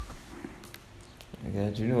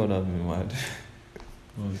Okay, do you know what I've been mad?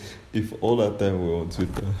 If all that time we were on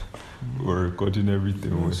Twitter, we were recording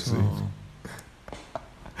everything we were saying,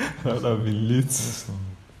 that would have been lit. Yes,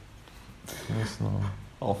 no.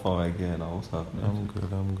 How far again? What's happening? I'm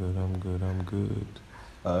good.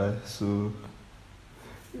 So,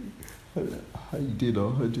 how you did?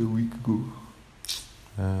 How did your week go?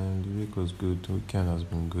 And the week was good. The weekend has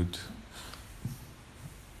been good.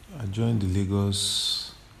 I joined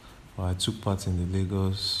I took part in the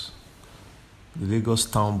Lagos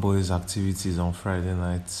Town Boys activities on Friday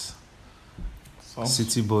nights.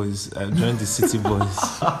 City Boys. I joined the City Boys.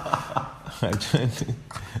 I joined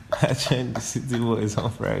the City Boys on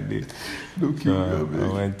Friday.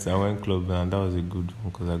 I went clubbing, and that was a good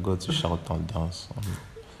one because I got to shout and dance and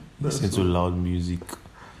listen to loud music.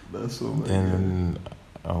 That's so. Then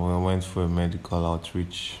I went for a medical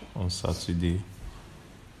outreach on Saturday.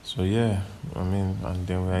 So yeah, and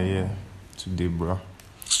then we're here today, bro.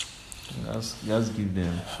 Just give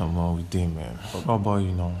them. I'm all with them, man. How about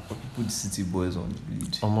you now? Put the City Boys on the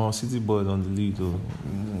lead. I'm all City Boys on the lead, though.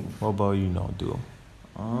 What about you now, though?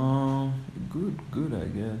 Good, I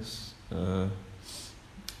guess. How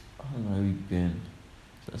have you been?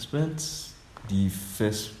 So I spent the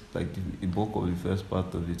first, the bulk of the first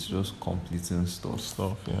part of it just completing stuff,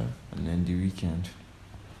 yeah. And then the weekend.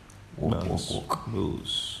 Walk.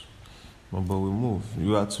 Moves. But we move.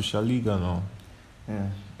 You are at Social Liga now. Yeah,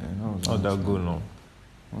 How'd that go now?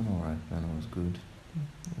 Oh, alright, man, it was good.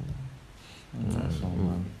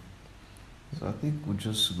 So I think we'll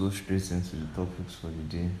just go straight into the topics for the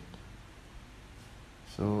day.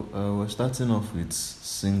 So we're starting off with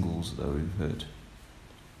singles that we've heard.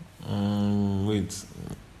 Wait.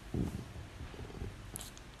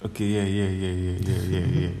 Okay, yeah.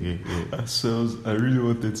 So I really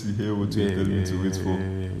wanted to hear what you were telling me to wait for.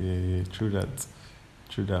 Yeah. True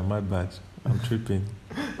that. My bad. I'm tripping.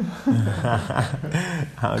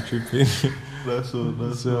 That's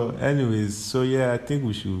all. So, anyways, I think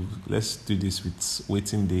let's do this with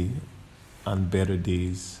Waiting Day and Better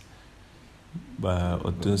Days by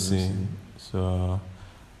Odunsi. So,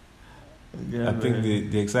 yeah, I think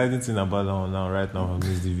the exciting thing about that one right now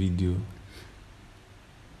is the video.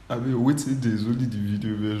 Waiting Day is only the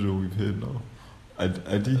video version we've heard now. I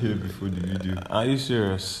did hear before the video. Are you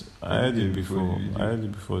serious? I heard it before.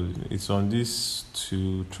 It's on this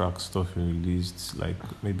 2-track stuff he released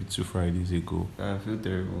maybe 2 Fridays ago. I feel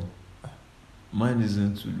terrible. Mine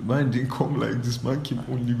didn't come like this. Mine came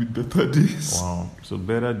only with Better Days. Wow. So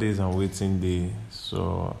Better Days and Waiting Day.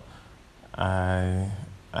 So I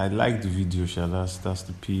like the video, that's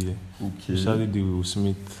the P. Okay. Especially the Will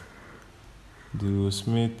Smith. The Will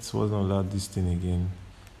Smith wasn't allowed this thing again.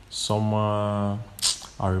 Summer,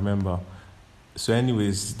 I remember. So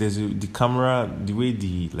anyways, there's the camera, the way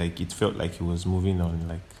it felt like he was moving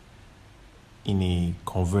on in a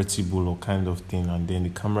convertible or kind of thing, and then the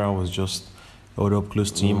camera was just held up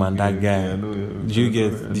close to him and that guy. Yeah, I know,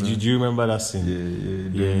 Did you remember that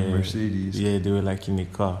scene? Yeah. Mercedes. Yeah, they were in a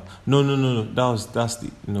car. No. I'm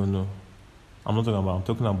not talking about. I'm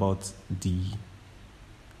talking about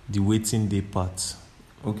the Waiting Day part.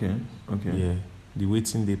 Okay. Yeah. The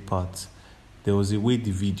Waiting Day part, there was a way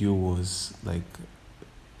the video was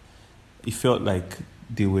it felt like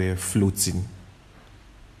they were floating.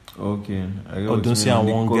 Okay. Odunsi and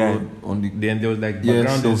one guy. Then there was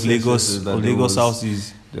background of Lagos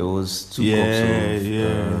houses. There was 2 cups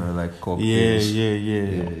of cocktails. Yeah.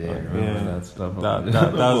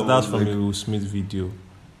 That's from the Will Smith video.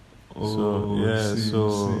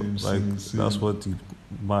 That's what the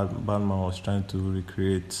Batman was trying to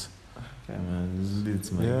recreate. Man, it's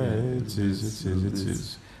lit, man. Yeah, it is.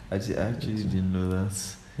 I actually didn't know that.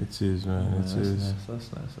 It is, man. It is.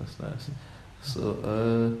 That's nice. So,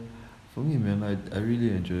 for me, man, I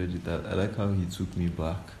really enjoyed it. I like how he took me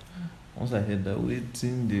back. Once I heard that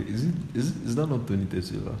Waiting Day, is that not Tony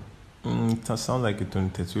Tetsuila? It sounds like a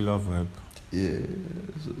Tony Tetsuila vibe. Yeah,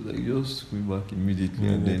 so it just took me back immediately,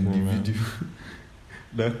 and then the video,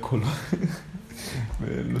 that color.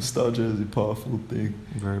 Man, nostalgia is a powerful thing.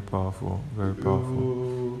 Very powerful.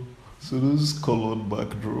 So those colored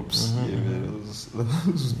backdrops, man, that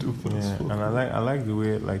was dope as fuck. And I like the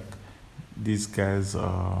way these guys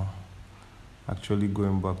are actually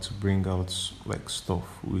going back to bring out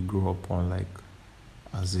stuff we grew up on,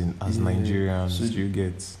 as Nigerians. So do you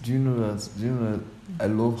get? Do you know that I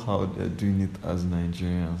love how they're doing it as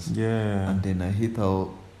Nigerians. Yeah. And then I hate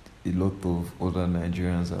how a lot of other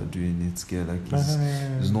Nigerians are doing it.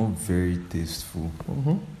 It's not very tasteful.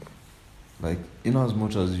 In as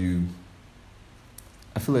much as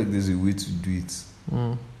I feel like there's a way to do it.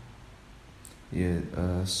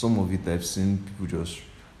 Yeah, some of it I've seen people just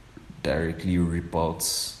directly rip out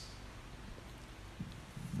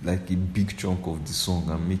like a big chunk of the song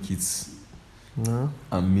and make it Yeah.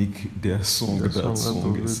 and make their song The that song out song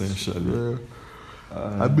of it. essentially.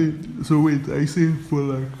 I mean, so wait, are you saying for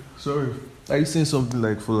like, sorry, are you saying something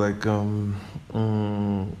like for like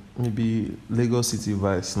maybe Lagos City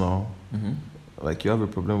Vice now? Mm-hmm. Like you have a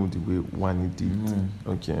problem with the way Wani did? No,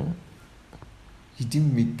 Okay. he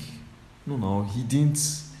didn't make. No, he didn't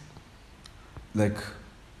like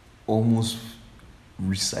almost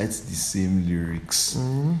recite the same lyrics.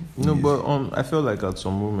 No, Yes. but I felt like at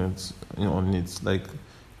some moments on it, like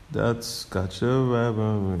that's got your vibe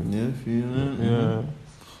on it. Yeah, feeling. Yeah,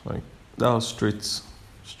 like that was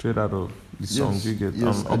straight out of the song. Yes, You get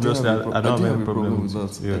yes, obviously I don't have any problem with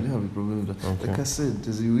that. Yeah. I didn't have a problem with that. Okay. Like I said,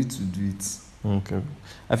 there's a way to do it. Okay.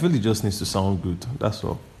 I feel it just needs to sound good. That's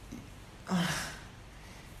all.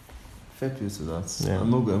 Fair play to that. Yeah.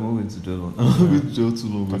 I'm not going to dwell on. I'm not going to dwell too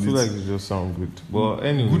long I on feel it. like it just sound good. But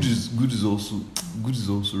anyway, good is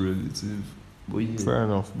also relative. But yeah. fair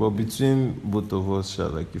enough. But between both of us, sha,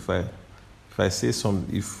 like if I say some,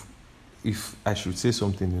 if I should say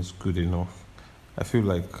something is good enough, I feel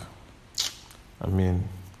like, I mean,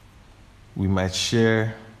 we might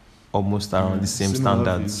share almost around the same Similar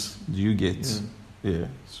standards. Do you get? Yeah.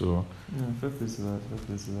 So. Yeah, fair play to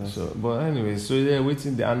that. So, but anyway, so yeah,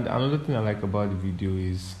 waiting. And another thing I like about the video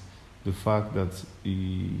is the fact that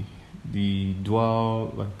the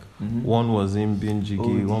dual, like Mhm. one was him being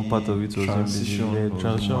jiggy, one part of it was him being jiggy. transition Yeah, was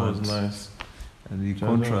transition was mad. nice. And the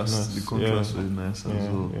Transition was contrast, nice. the contrast Yeah. was nice as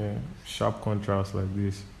Yeah, well. yeah, sharp contrast like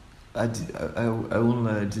this. I won't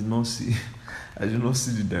lie, I did not see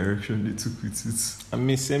the direction they took with it. I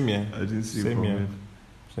mean, same here, I didn't see it Same here. coming.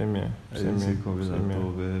 same here, I same didn't see here, it coming same at here,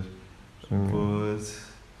 all, man. same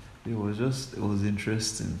here. But it was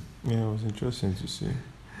interesting. Yeah, it was interesting to see.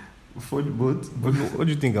 For both, But what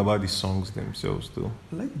do you think about the songs themselves, though?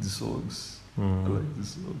 I like the songs. I Mm. like the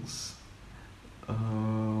songs.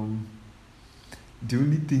 The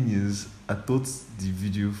only thing is, I thought the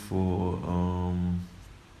video for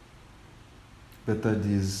Better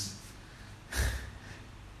Days,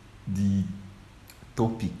 the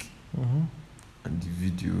topic Mhm. and the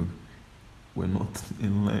video were not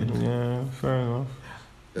in line. Yeah, fair enough.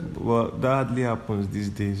 Well, that hardly happens these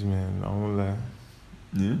days, man. I won't lie.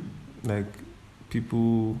 Yeah. Like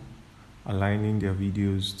people aligning their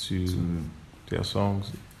videos to So, their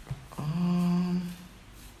songs. I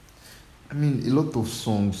mean, a lot of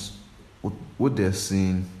songs, what they're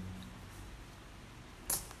saying,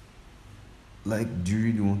 like, do you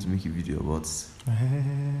really want to make a video about it?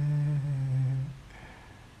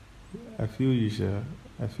 I feel you, Sha.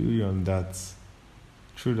 I feel you on that.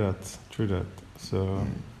 True that. So,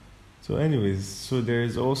 so anyways, so there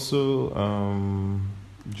is also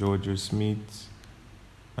Georgia Smith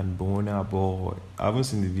and Burna Boy. I haven't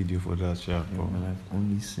seen the video for that, Sha. Yeah, but man, I've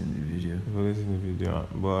only seen the video. I've only seen the video,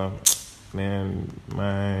 but man,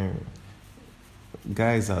 my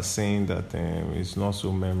guys are saying that it's not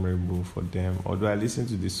so memorable for them. Although I listened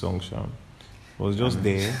to the song, Sham, it was just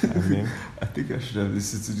there. I mean, I think I should have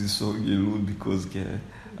listened to this song alone because, yeah,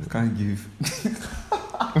 I can't give.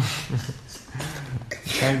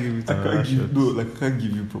 can't give it another shot. I can't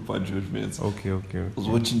give you proper judgment. Okay. I was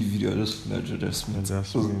watching the video, I just looked at Georgia Smith. Georgia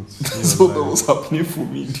So- Smith. That's all that was happening for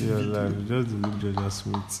me. in the See your video. life. Just the look Georgia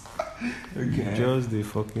Smith. Okay. Just the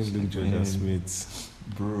fucking look Georgia Man. Smith.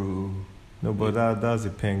 Bro. No, but that's a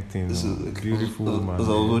peng thing. This No. is like, Beautiful as, woman. As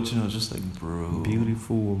I was there. watching, I was just like, bro.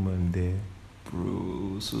 Beautiful woman there.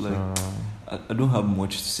 Bro. So, like, So, I don't have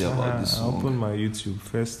much to say about this I song. open my YouTube.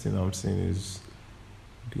 First thing I'm saying is,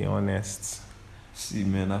 be honest. See,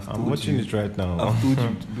 man, I'm watching it right now. I've told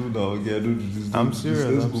you to do now. Okay, don't do this. I'm don't do this. serious,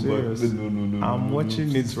 Let's I'm go serious. back. No. I'm no, watching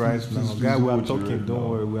please, it right please, now. please, Guy, please we are watch it talking. right Don't now.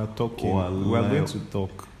 worry, we are talking. Oh, I we are going lied. to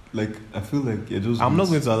talk. Like, I feel like it just. I'm not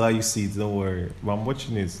going to allow you see it. Don't worry. But I'm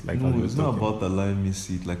watching it. Like as No, we're it's not talking. about allowing me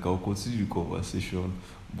see it. Like, I'll continue the conversation,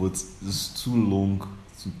 but it's too long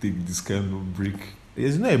to take this kind of break.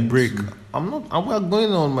 It's not a break. Too- We're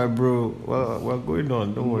going on, my bro. Well, we're going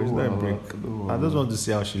on. Don't worry. It's not a break. No, I just want to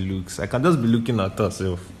see how she looks. I can just be looking at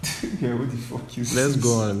herself. Yeah, what the fuck you? Let's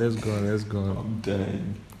go on. Let's go on. I'm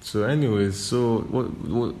dying. So, anyways, so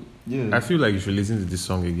what? Yeah. I feel like you should listen to this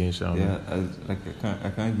song again, Sean. Yeah, I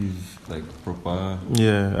can't give like proper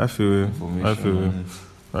Yeah, I feel it. information. I feel it.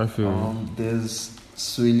 on I feel it. it. There's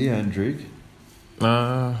Swaley and Drake.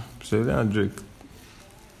 So and Drake.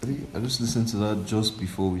 I think I just listened to that just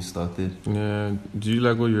before we started. Yeah. Do you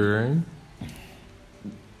like what you're wearing?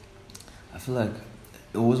 I feel like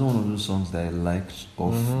it wasn't one of those songs that I liked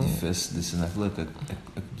off the first listen. I feel like I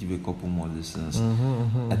could give a couple more listens.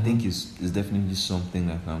 I think it's definitely something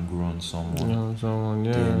that can grow on someone. Yeah, someone,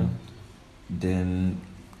 yeah. Then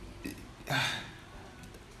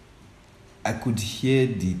I could hear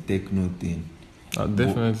the techno thing.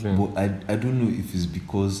 Definitely. But I don't know if it's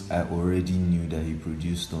because I already knew that he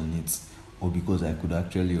produced on it, or because I could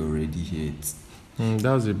actually already hear it.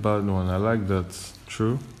 That was a bad one. I like that.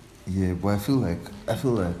 True. Yeah, but I feel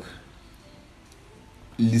like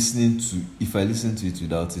listening to, if I listened to it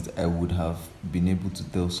without it, I would have been able to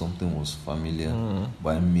tell something was familiar,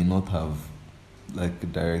 but I may not have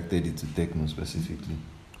like directed it to techno specifically.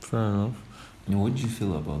 Fair enough. What do you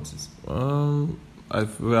feel about it?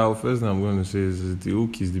 First thing I'm going to say is the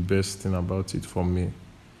hook is the best thing about it for me.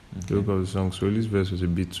 Okay. The hook of the song. So this verse was a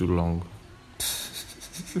bit too long.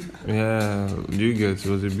 Yeah, you get it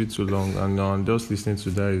was a bit too long, and just listening to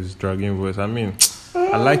that is dragging voice. I mean,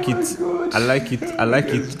 I like it. I like it. I like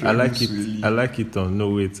it. I like it. I like it on.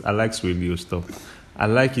 No wait, I like Swelly. Stop. I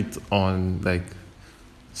like it on like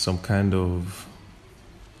some kind of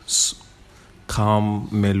calm,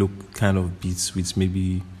 mellow kind of beats with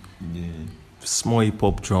maybe small hip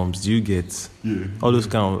hop drums. Do you get? Yeah. All those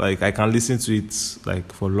kind of like I can listen to it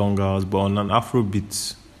like for long hours, but on an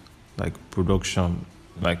Afrobeat like production,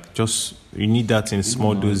 like just you need that in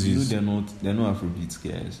small doses. They're not Afrobeats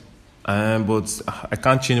guys. But I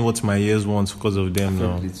can't change what my ears want because of them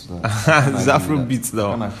now. It's Afrobeats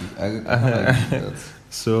now. I can't that.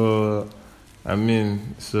 So, I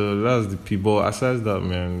mean, so that's the people. Aside that,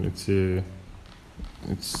 man,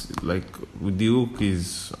 it's like with the hook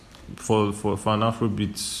is for an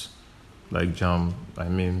Afrobeats like jam. I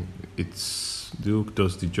mean, it's the hook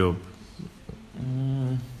does the job.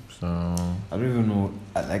 So I don't even know.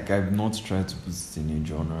 I've not tried to put it in a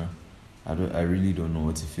genre. I really don't know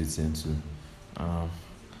what it fits into. Well,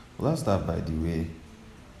 that's that, by the way.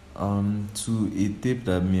 To a tape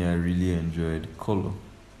that I really enjoyed, Color.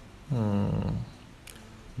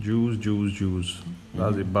 Juice.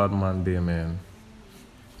 That's a bad man there, man.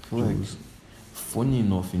 I feel like, funny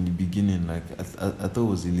enough, in the beginning, like I thought it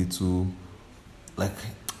was a little, like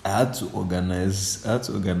I had to organize it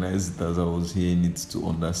as I was hearing it to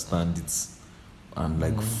understand it and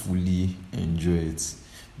like fully enjoy it.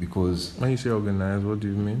 Because when you say organize, what do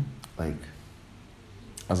you mean? Like,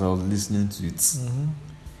 as I was listening to it,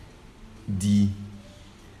 the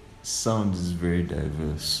sound is very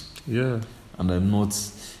diverse. Yeah. And I'm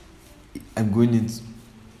going into,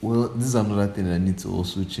 well, this is another thing I need to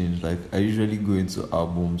also change. Like, I usually go into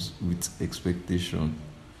albums with expectation.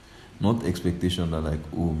 Not expectation that like,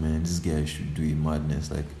 oh man, this guy should do a madness.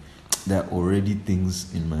 Like, there are already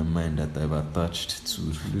things in my mind that I've attached to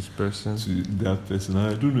this person, to that person.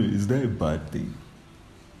 I don't know, is that a bad thing?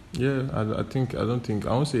 Yeah, I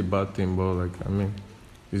won't say a bad thing, but like, I mean,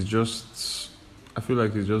 it's just, I feel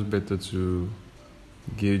like it's just better to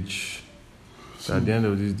gauge that at the end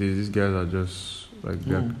of these days, these guys are just like,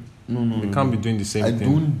 they can't be doing the same thing.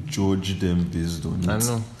 I don't judge them based on it. I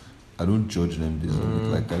know. I don't judge them based on it.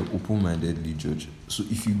 Like, I open-mindedly judge. So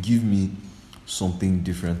if you give me something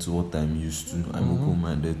different to what I'm used to, I'm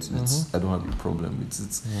open-minded to it. I don't have a problem with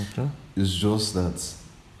it. Okay. It's just that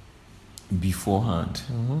beforehand,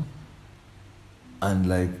 and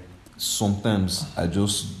like sometimes I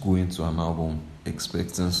just go into an album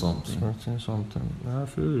expecting something. I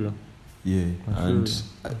feel you. Yeah,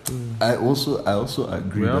 I also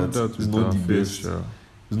agree that it's not the best.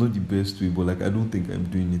 It's not the best way, but like I don't think I'm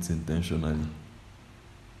doing it intentionally.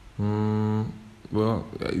 Well,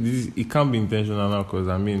 it can't be intentional now because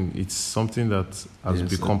I mean it's something that has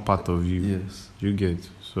become part of you. Yes, you get.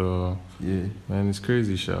 So yeah, man, it's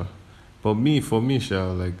crazy, Sha. But for me,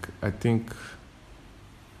 Sha, like I think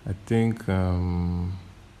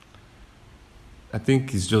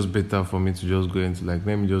it's just better for me to just go into like,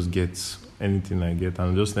 let me just get anything I get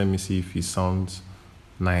and just let me see if it sounds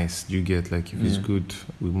nice. You get, like, if it's good,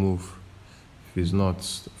 we move. If it's not,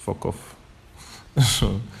 fuck off.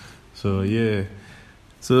 So yeah.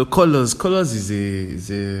 So colors is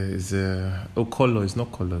a color. It's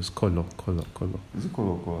not colors. Color. Is it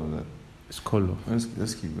color? It's color.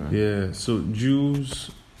 Let's keep going. Yeah. So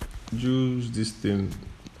Juice. This thing.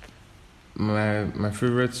 My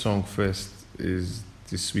favorite song first is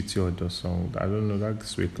the Sweetie Odo song. I don't know, that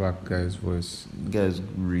Sweet Clark guy's voice. The guy is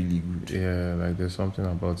really good. Yeah, like there's something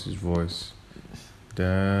about his voice.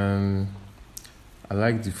 Then I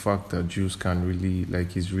like the fact that Juice can really,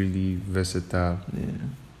 like, he's really versatile.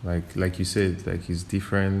 Yeah. Like you said, like he's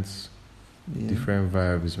different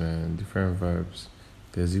vibes, man. Different vibes.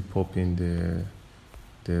 There's hip hop in there.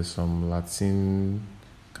 There's some Latin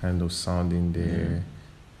kind of sound in there.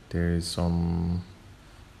 there is some.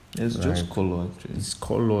 It's just Like, color actually. It's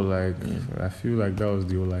color. Like Yeah. I feel like that was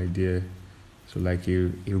the whole idea. So like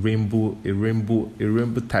a rainbow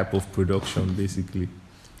type of production basically.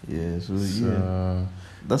 Yeah, so So, yeah,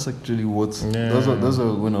 that's actually what. Yeah. That's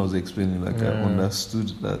what when I was explaining, like I Yeah. understood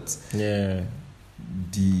that yeah.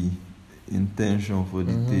 the intention for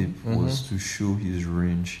the Mhm, tape was to show his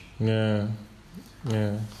range. Yeah.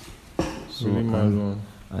 So Really mad one.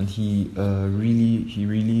 and he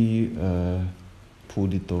really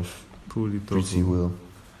pulled it off Pulled it off pretty well.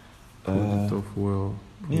 Pulled it off well.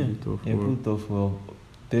 Yeah, Pulled it off yeah, well. pulled it off well.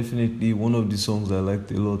 Definitely one of the songs I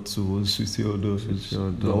liked a lot too was Sweet Theodore. It's Sweet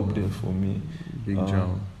Theodore. up there for me. Big Um,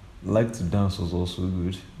 jam. Like to Dance was also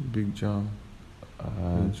good. Big jam.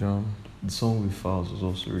 Uh, Big jam. the song with Fowls was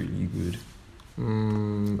also really good.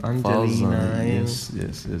 Fowls Angelina. and-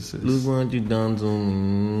 yes. Look what you done to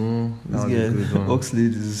me. This That was a good guy, one.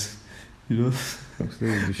 Oxlade is, Oxlade is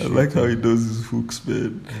the I shit, like how he man. does his hooks,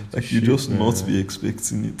 man. It's the Like you shit, just not man. be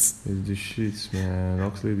expecting it. It's the shit, man.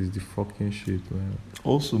 Oxlade is the fucking shit, man.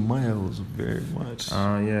 Also, Maya was very much.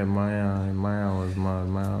 Yeah, Maya was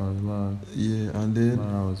mad. Yeah, and then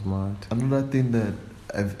Maya was mad. another thing that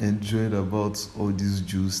I've enjoyed about all these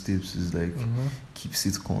Juice tapes is like keeps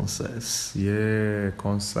it concise. Yeah,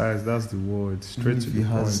 concise. That's the word. Straight to the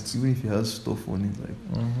point. Even if he has stuff on it, like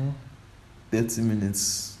 30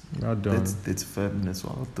 minutes, Not done. 35 minutes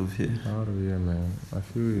out of here. Out of here, man. I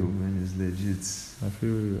feel Yo, you. man, is legit. I feel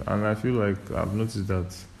you. And I feel like I've noticed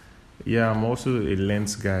that. Yeah, I'm also a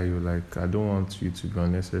length guy. You like, I don't want you to be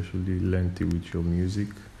unnecessarily lengthy with your music,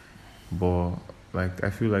 but like I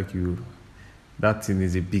feel like that thing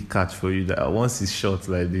is a big catch for you. That once it's short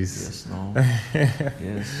like this, Yes, no.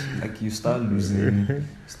 Yes, like you start losing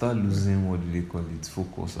what do they call it?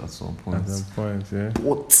 Focus at some point. at some point, yeah.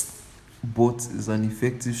 But it's an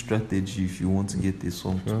effective strategy if you want to get a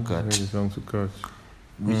song to catch, The song to catch.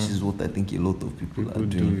 which is what I think a lot of people People are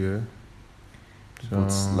do, doing. yeah. But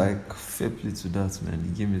So, like fair play to that, man. The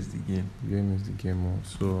game is the game. the game is the game.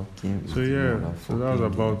 Also. Game is So the yeah, motherfucking so that was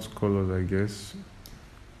game. about colors, I guess.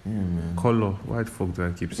 Yeah, man. Color. Why the fuck do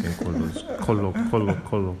I keep saying colors? color.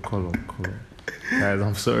 Guys,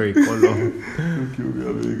 I'm sorry, color. Okay, we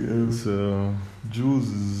have again. So Jules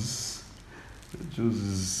is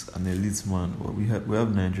an elite man. Well, we have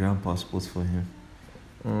Nigerian passports for him.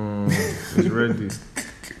 it's ready. It's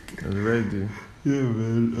ready. Yeah,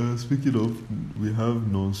 man. Speaking of, we have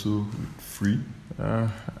Nonso free. I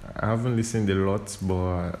haven't listened a lot,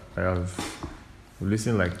 but I have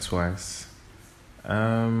listened like twice.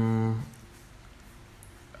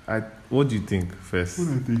 What do you think first?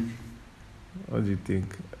 What do you think? What do you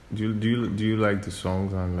think? Do you like the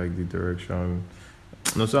songs and like the direction?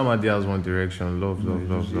 No, somebody has one direction. Love.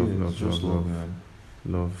 Just love, man.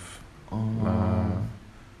 Love.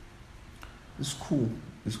 It's cool.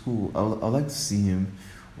 It's cool. I like to see him.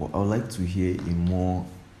 Or I would like to hear a more.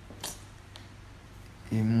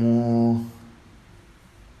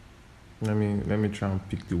 Let me try and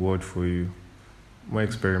pick the word for you. More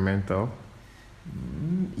experimental.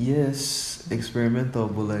 Yes, experimental,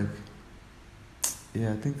 but like,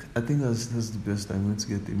 yeah, I think that's the best. I'm going to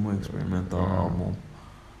get a more experimental album.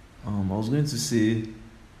 I was going to say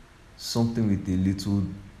something with a little,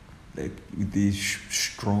 like with a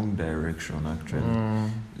strong direction. Actually,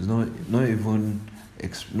 it's not even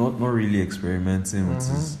not really experimenting with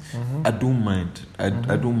his. I don't mind. I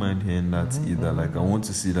don't mind hearing that either. Like I want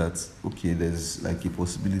to see that. Okay, there's like a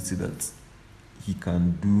possibility that he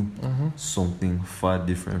can do something far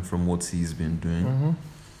different from what he's been doing.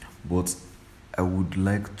 But I would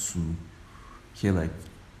like to hear like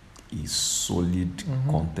a solid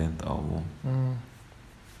content album.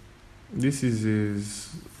 This is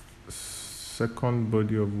his second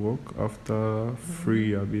body of work after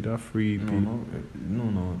Free Abida Free EP.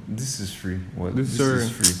 No. This is free. Well, This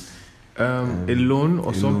is free. Alone or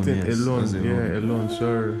Alone, something. yes, Alone. that's Yeah, Alone.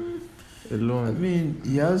 Sorry. I Alone. mean,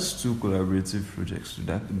 he has 2 collaborative projects. Do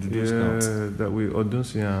those count? Yeah, that with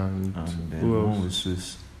Odunsi and And then who else? one with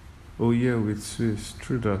Swiss. Oh yeah, with Swiss.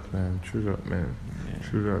 True that, man. Yeah.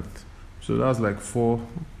 True that. So that's like four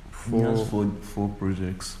He has four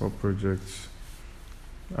projects. projects.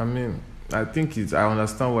 I mean, I think I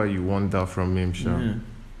understand why you want that from him, Sha. Yeah.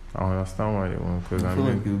 I understand why you want, because I I feel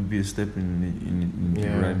mean, like it would be a step in the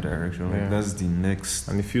Yeah. right direction. Like Yeah. that's the next.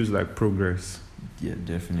 and it feels like progress. Yeah,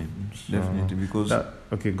 definitely, So, definitely. Because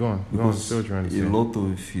Okay, go on. because Say what you want to say. a lot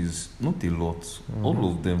of his, not a lot, Mhm.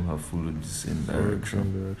 all of them have followed the same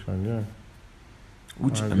direction. Direction, yeah.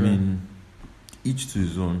 Which I I agree. mean, each to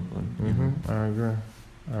his own. But, you know.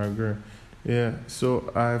 I agree. Yeah.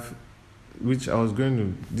 So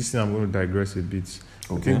this thing I'm going to digress a bit.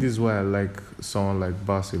 I think this is why I like someone like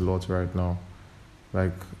Bass a lot right now.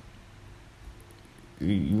 Like,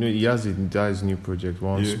 you know, he has his new project,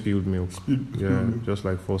 Spilled Milk. Just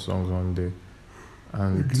like 4 songs on there.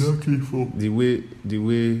 And exactly 4. The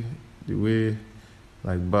way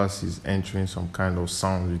like Bass is entering some kind of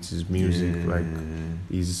sound with his music, like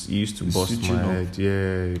he used to bust my head.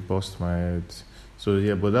 Yeah, he bust my head. So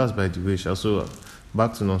yeah, but that's by the way. So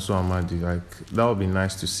back to Nonso Amadi, like that would be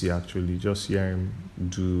nice to see actually. Just hear him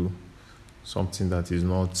do something that is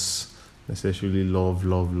not necessarily love.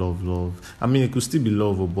 I mean, it could still be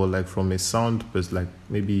love, but like from a sound perspective, like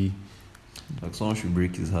maybe like someone should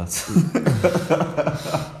break his heart.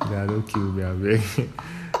 Yeah, don't kill me, I beg.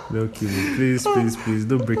 Don't kill me. Please,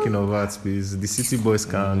 don't breaking of hearts, please. The city boys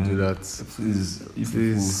can't do that.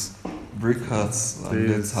 Please. Break hearts and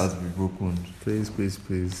let hearts be broken. Please.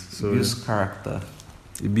 So abuse character.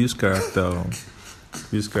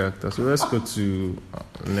 So let's go to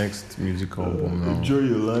next music album now. Enjoy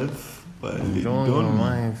Your Life by Lady Don. Enjoy Your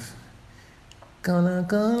Life. Gonna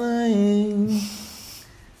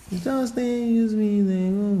just they use me, they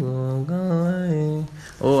go.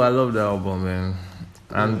 Oh, I love that album, man.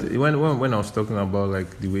 And when I was talking about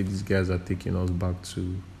like the way these guys are taking us back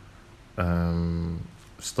to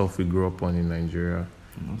stuff we grew up on in Nigeria.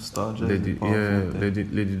 Nostalgia.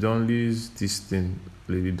 Lady Donley's this thing,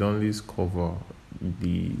 Lady Donley's cover,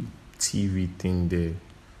 the TV thing there,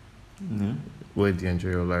 where the Enjoy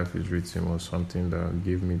Your Life is written was something that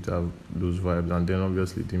gave me those vibes. And then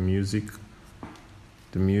obviously the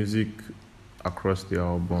music across the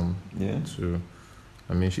album. Yeah. So,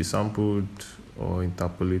 I mean, she sampled or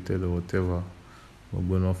interpolated or whatever.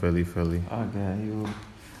 Ogbono Feli.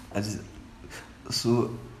 So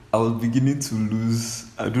I was beginning to lose.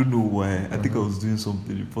 I don't know why. I think I was doing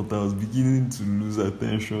something important. I was beginning to lose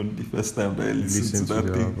attention the first time that I listened to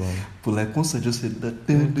that thing. Album. But like once I just heard that,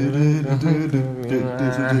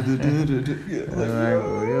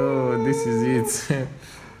 yo, this is it.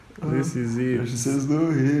 This is it. She says,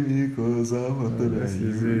 "Don't hate me because I'm hotter than you." This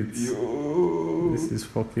is it. Yo. This is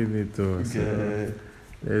fucking it. So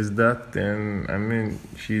there's that thing. I mean,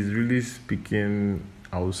 she's really speaking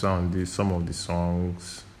Hausa on some of the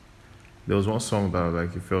songs. There was one song that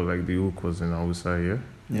like it felt like the hook was in Hausa, yeah?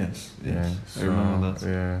 Yes. So, I remember that.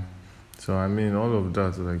 Yeah. So I mean, all of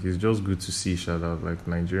that, like, it's just good to see that like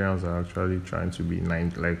Nigerians are actually trying to be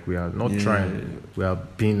like we are not trying, we are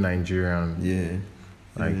being Nigerian. Yeah.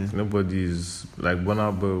 Like nobody is like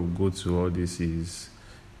Burna Boy will go to all this is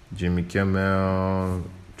Jimmy Kimmel,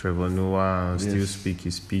 Trevor Noah, and still speak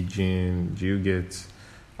his pidgin. Do you get?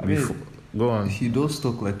 Go on. He does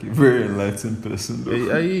talk like a very enlightened person.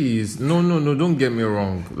 Though. He is. No. Don't get me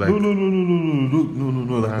wrong. Like, no.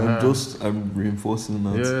 Like I'm reinforcing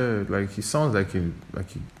that. Yeah, like he sounds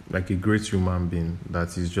like a great human being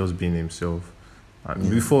that is just being himself. And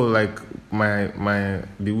before, like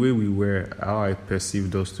the way we were, how I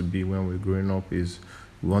perceived us to be when we were growing up is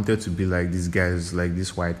we wanted to be like these guys, like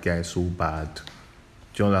this white guy so bad.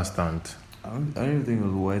 Do you understand? I don't think it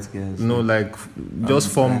was white guys. No, like just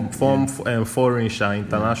form foreign,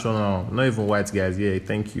 international, not even white guys. Yeah,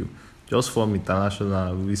 thank you. Just form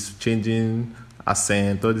international with changing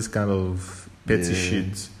accent, all this kind of petty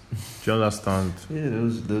shit. Do you understand? Yeah, there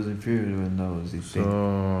was a period when that was the thing.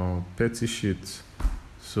 So petty shit.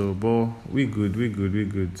 So, but we good.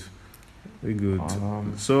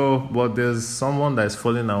 So, but there's someone that is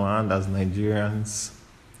falling our hand as Nigerians.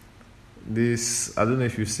 This, I don't know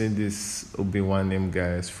if you've seen this Obi-Wan named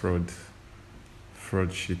guy's fraud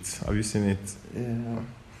shit. Have you seen it? Yeah.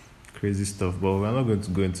 Crazy stuff, but we're not going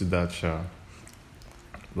to go into that, sure.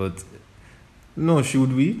 But no,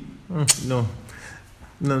 should we? No.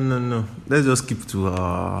 Let's just keep to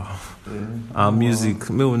our music.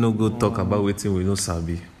 May we not go talk about waiting we no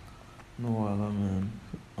sabi. No, man.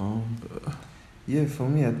 Yeah, for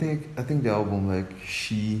me, I think the album, like,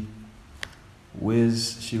 she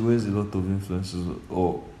wears a lot of influences,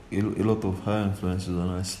 or a lot of her influences on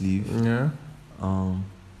her sleeve. Yeah.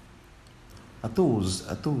 I thought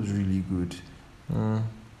it was really good. I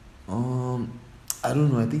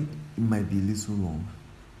don't know. I think it might be a little long.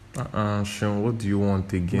 Sean, what do you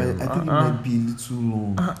want again? I think it might be a little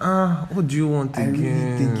long. What do you want again? I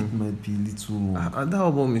really think it might be a little long. That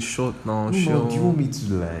album is short now, no, Sean. Do you want me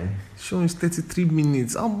to lie? Sean, is 33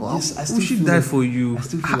 minutes. Yes, we should die for you. I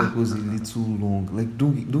still feel like it was a little long. Like,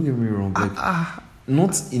 don't get me wrong. Like,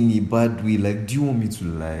 not in a bad way. Like, do you want me to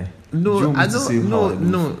lie? No, I don't.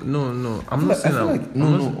 No. I'm not saying.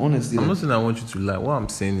 Honestly, I'm not saying I want you to lie. What I'm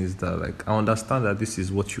saying is that, like, I understand that this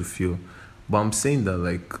is what you feel, but I'm saying that,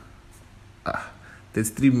 like,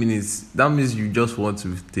 3 minutes. That means you just want to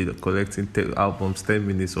be collecting albums 10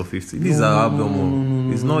 minutes or 15. This is our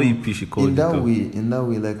album. It's not EP. She called in that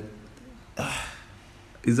way, like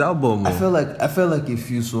it's album. I felt like a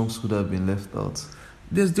few songs could have been left out.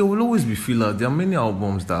 There will always be fillers. There are many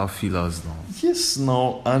albums that have fillers now. Yes,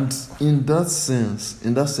 now, and in that sense,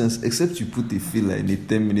 except you put a filler in a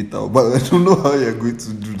 10-minute album, I don't know how you're going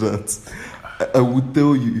to do that. I would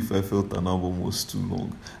tell you if I felt an album was too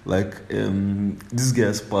long. Like this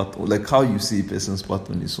guy's part, or like how you say a person's part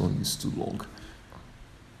on a song is too long.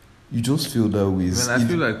 You just feel that way. I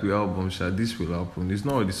feel like with albums, this will happen. It's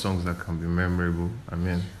not all the songs that can be memorable. I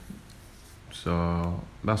mean, so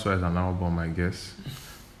that's why it's an album, I guess.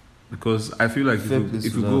 Because I feel like if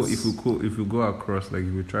you go across, like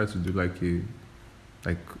if you try to do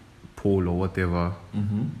like poll or whatever,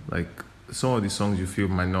 like some of the songs you feel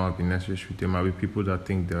might not have been necessary. There might be people that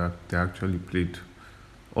think they're actually played.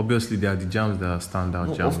 Obviously, there are the jams that are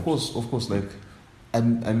standout jams. Of course. Like I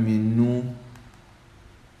mean, no.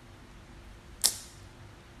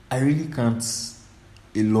 I really can't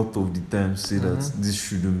a lot of the time say that this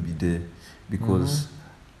shouldn't be there because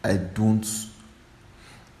I can't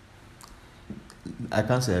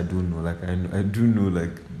say I don't know. Like I do know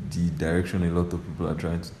like the direction a lot of people are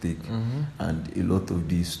trying to take and a lot of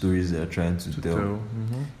the stories they are trying to tell.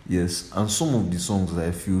 Yes, and some of the songs that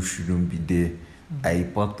I feel shouldn't be there are a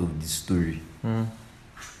part of the story.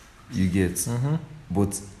 You get,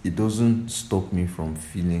 but it doesn't stop me from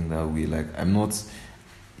feeling that way. Like I'm not.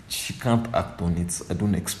 She can't act on it. I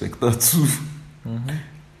don't expect her to.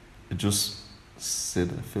 I just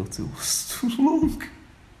said I felt it was too long.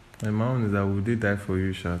 My own is that we did die for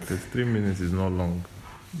you, Sha. 3 minutes is not long.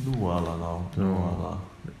 No wala now. No wala.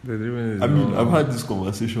 3 minutes. I mean, I've had this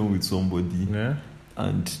conversation with somebody,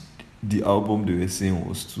 and the album they were saying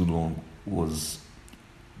was too long was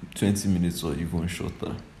 20 minutes or even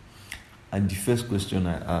shorter. And the first question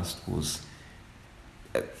I asked was,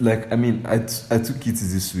 like, I mean, I took it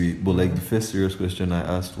this way, but like the first serious question I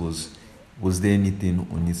asked was there anything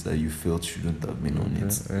on it that you felt shouldn't have been on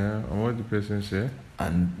it? Yeah, and what did the person say?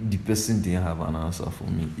 And the person didn't have an answer for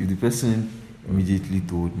me. If the person immediately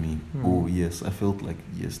told me, oh yes, I felt like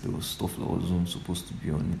yes, there was stuff that wasn't supposed to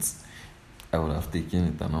be on it, I would have taken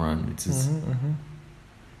it and ran with it.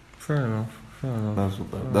 Fair enough. That's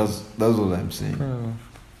what I'm saying. Fair enough.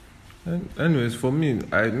 Anyways, for me,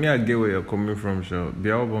 I get where you're coming from, sure. The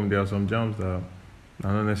album, there are some jams that are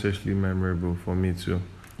not necessarily memorable for me too.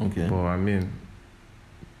 Okay. But I mean,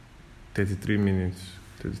 33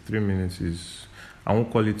 minutes is, I won't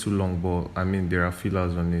call it too long, but I mean, there are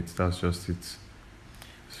fillers on it. That's just it.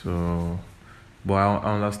 So, but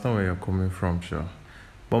I understand where you're coming from, sure.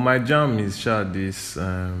 But my jam is, sure, this,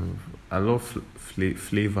 I love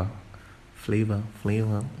flavor.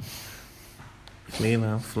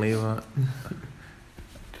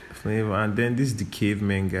 And then this the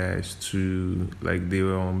Cavemen guys too, like they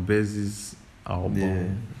were on Bez's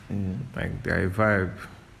album. Yeah. Like they're a vibe.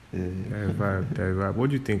 Yeah. They're a vibe. What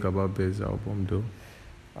do you think about Bez's album though?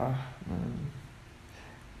 Man.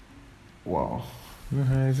 Wow.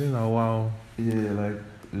 Isn't that wow? Yeah, like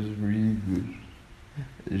it's really good.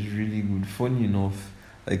 It's really good. Funny enough,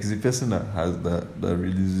 like it's a person that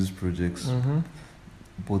releases projects.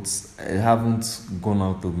 But I haven't gone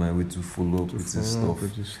out of my way to follow up with his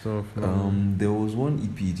stuff. There was one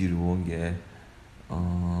EP he did with one guy.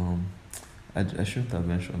 I shouldn't have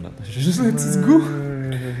mentioned that. I should just let it go.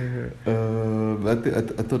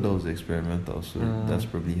 I thought that was experimental, so that's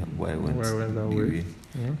probably why I went that way.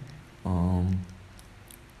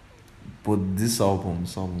 But this album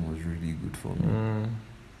was really good for me.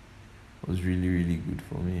 It was really, really good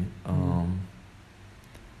for me.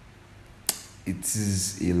 It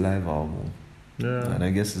is a live album, and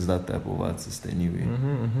I guess it's that type of artist anyway.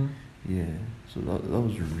 Yeah, so that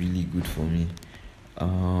was really good for me.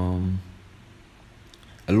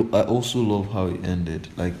 I also love how it ended,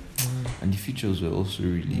 like, and the features were also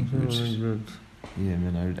really good. Yeah,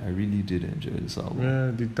 man, I really did enjoy this album.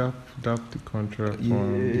 Yeah, the Dap the contract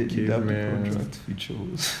one, the Cavemen, the contract feature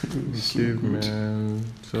was the Cavemen.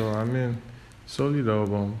 So I mean, solid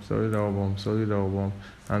album,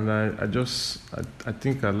 and I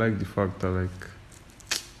think I like the fact that, like,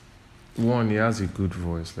 one, he has a good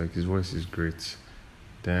voice, like his voice is great.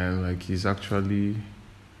 Then, like, he's actually,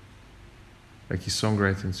 like, his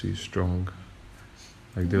songwriting too is strong.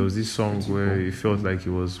 Like, there was this song where it felt like he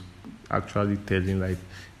was actually telling, like,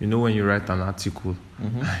 you know, when you write an article,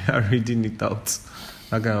 you're reading it out,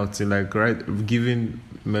 that kind of thing, like, giving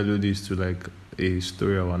melodies to, like, a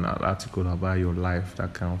story or an article about your life,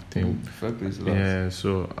 that kind of thing. Yeah,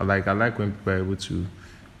 so I like when people are able to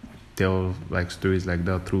tell like stories like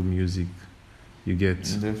that through music. You get.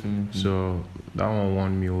 Definitely. So that one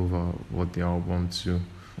won me over what the album too.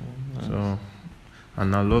 Nice. So,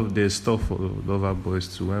 and I love their stuff for Lover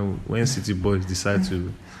Boys too. When City Boys decide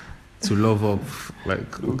to love up,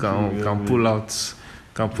 like we can pull out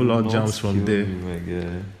jams from there.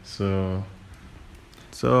 So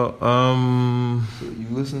So you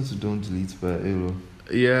listen to Don't Delete by Elo?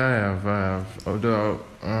 yeah, I have. Although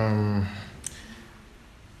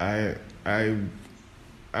I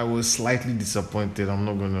was slightly disappointed. I'm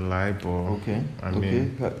not gonna lie, but Okay. I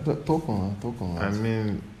mean, talk on that. I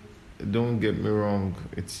mean, don't get me wrong.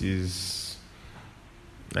 It is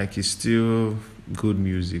like it's still good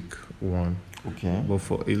music, one. Okay. But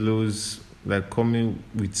for Elo's, like coming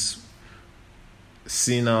with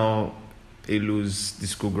seeing how Elo's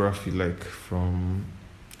discography, like from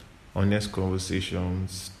Honest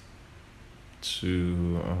Conversations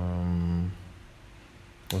to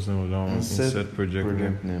what's the name of that one? Insert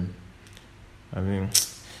Project Name. I mean,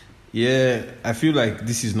 yeah, I feel like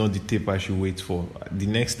this is not the tape I should wait for. The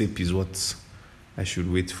next tape is what I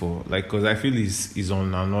should wait for. Like, because I feel he's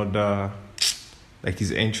on another, like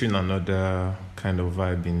he's entering another kind of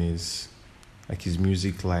vibe in his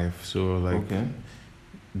music life. So like, Okay.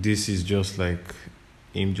 this is just like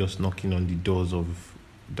him just knocking on the doors of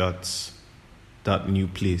that new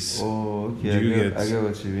place. Oh, okay. Do you I get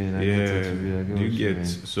what you mean. I get what you mean. Do you get?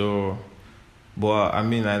 So, but I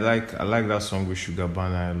mean, I like that song with Sugar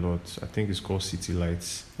Banner a lot. I think it's called City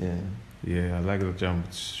Lights. Yeah. Yeah, I like the jam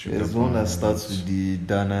with Sugar There's Banner one a that starts lot. with the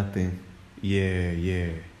Dana thing. Yeah.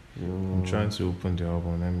 Yo. I'm trying to open the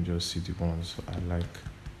album. Let me just see the ones I like.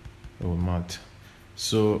 Oh, mad.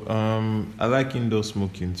 So, I like Indoor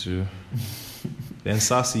Smoking too. Then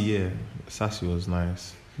Sassy was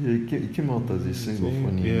nice. Yeah, it came out as a single,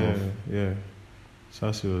 funny enough. Yeah.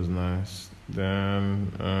 Sassy was nice.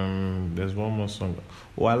 Then there's one more song.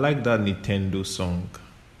 Oh, I like that Nintendo song.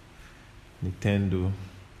 Nintendo.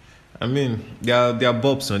 I mean, there are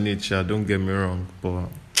bops on it, don't get me wrong, but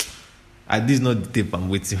this is not the tape I'm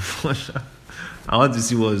waiting for. I want to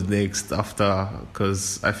see what's next after,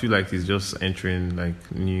 because I feel like it's just entering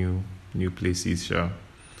like new places. So,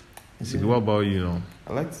 what about you now?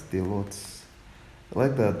 I liked it a lot. I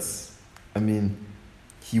like that. I mean,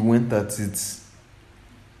 he went at it.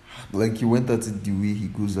 Like he went at it the way he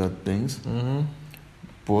goes at things,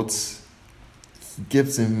 but he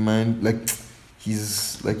kept in mind, like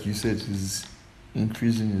he's, like you said, he's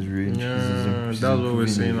increasing his range. Yeah, that's what we're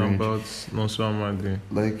saying about Nonso Amadi.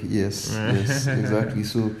 Like yes, exactly.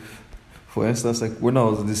 So, for instance, like when I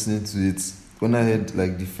was listening to it, when I heard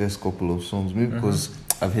like the first couple of songs, maybe because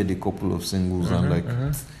I've heard a couple of singles and like,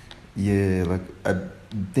 yeah, like I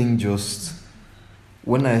think just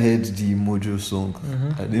when I heard the Mojo song,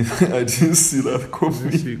 I didn't see that coming.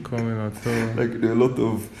 Didn't see it coming at all. Like there are a lot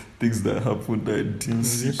of things that happened that I didn't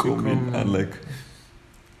see coming, and like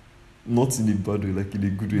not in a bad way, like in a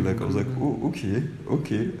good way. Like I was like, oh, okay.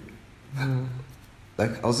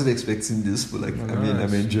 Like I wasn't expecting this, but like I mean,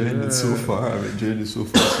 I'm enjoying it so far. So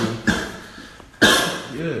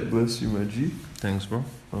yeah, bless you, my G. Thanks, bro.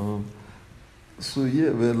 So yeah,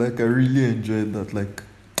 man, like I really enjoyed that. Like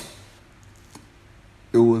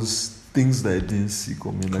it was things that I didn't see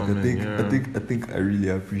coming. Like I think I really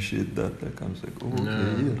appreciate that. Like I'm just like, oh,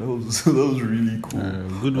 okay, yeah, that was really cool.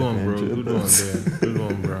 Good like, one, bro. Good one there. Good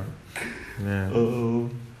one, bro. Yeah.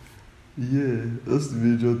 Yeah, that's the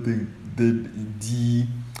major thing. The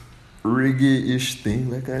reggae-ish thing,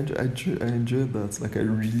 like I enjoyed that. Like I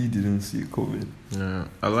really didn't see it coming. Yeah,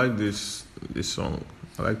 I like this song.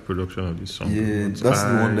 I like production of this song. Yeah, that's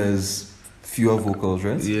the one that's fewer vocals,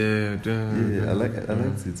 right? Yeah, I liked it. I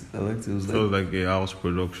liked it. It was like a house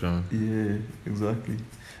production. Yeah, exactly.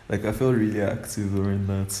 Like I felt really active during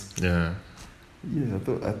that. Yeah. Yeah, I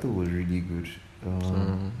thought it was really good.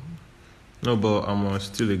 No, but I'm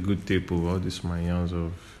still a good tape of all this my yarns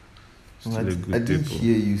of. Still a good tape. I didn't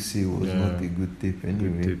hear you say it was not a good tape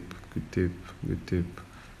anyway. Good tape.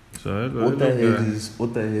 So what I heard is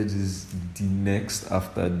the next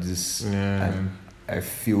after this. Yeah. I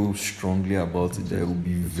feel strongly about it that it will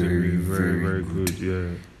be very, very good.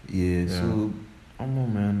 Yeah. So I don't know,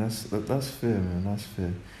 man. That's fair, man. That's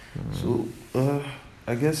fair. So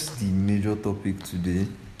I guess the major topic today,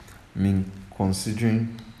 I mean,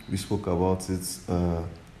 considering we spoke about it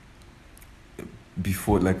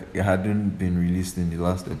before, like it hadn't been released in the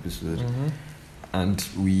last episode, and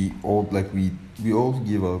we all we all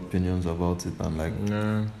gave our opinions about it, and like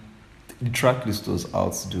the track list was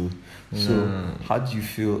out though. So how do you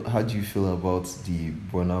feel about the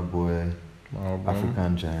Burna Boy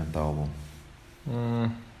African Giant album?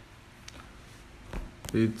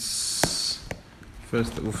 It's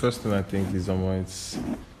first thing I think is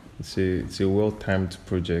it's a well timed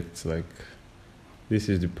project. Like this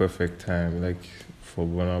is the perfect time, like for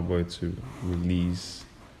Burna Boy to release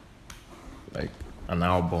like an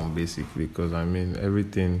album, basically. Because I mean,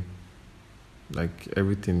 everything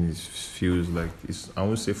feels like I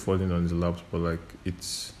won't say falling on his laps, but like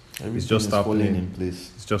it's just falling happening. in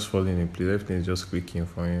place. It's just falling in place. Everything is just clicking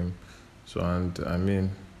for him. So, and I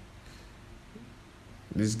mean,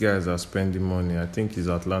 these guys are spending money. I think it's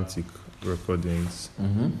Atlantic Recordings.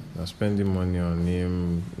 They're spending money on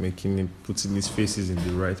him, putting his faces in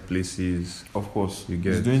the right places. Of course, You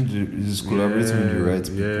get- he's collaborating with the right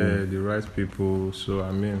people. Yeah, the right people. So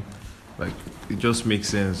I mean, like it just makes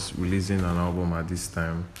sense releasing an album at this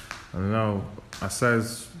time. And now, aside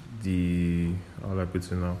the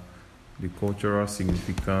the cultural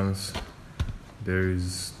significance, there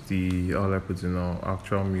is the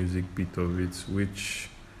actual music bit of it, which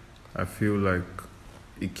I feel like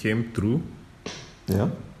it came through. Yeah.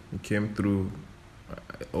 It came through.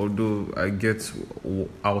 Although I get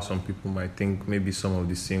how some people might think maybe some of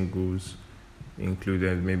the singles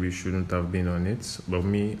included maybe shouldn't have been on it, but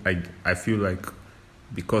me, I feel like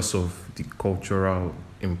because of the cultural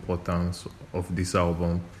importance of this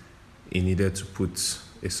album, he needed to put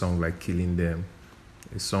a song like Killing Them,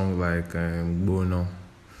 a song like Bono.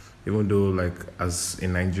 Even though, like, as a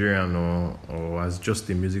Nigerian or as just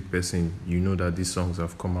a music person, you know that these songs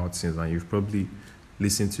have come out since, and you've probably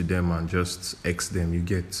listened to them and just X them. You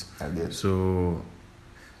get. I guess. So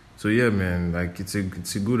yeah, man. Like, it's a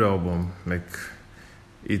good album. Like,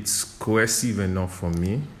 it's cohesive enough for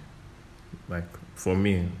me. Like, for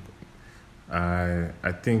me, I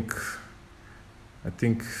think,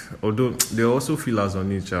 although there are also fillers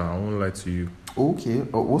on each, I won't lie to you. Okay.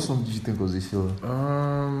 What song did you think was the filler?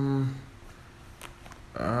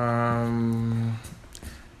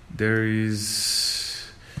 There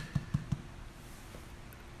is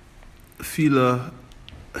filler.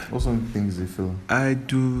 What song do you think is the filler?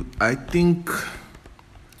 I think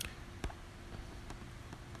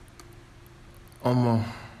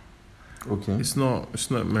Okay. it's not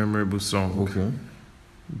a memorable song. Okay.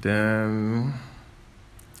 Then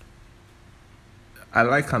I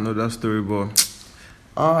like Another Story, but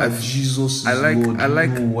Jesus. I like Lord,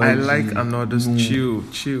 no, Another no. chill.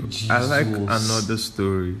 I like Jesus. Another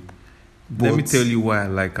Story. Let me tell you why I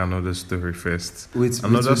like Another Story first. Wait,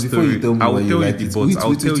 Another before story. you tell me I will why you tell you like the it. but. Wait,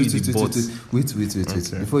 I'll tell you the but. Wait.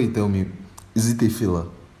 Okay. Before you tell me, is it a filler?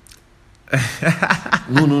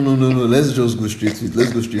 No. Let's just go straight to it.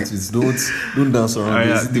 Don't dance around.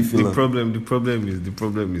 Is it a filler? The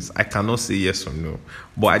problem is I cannot say yes or no.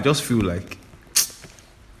 But I just feel like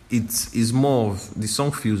it's more of the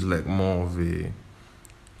song feels like more of a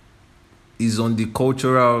is on the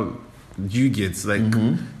cultural. You get like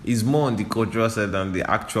it's more on the cultural side than the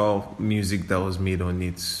actual music that was made on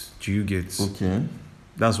it. Do you get? Okay.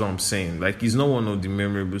 That's what I'm saying. Like, it's not one of the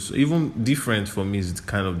memorable. So even different for me is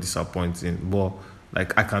kind of disappointing. But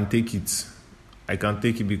like, I can take it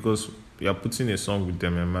because you're putting a song with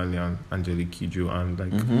Demi Emali and Angelique Kidjo, and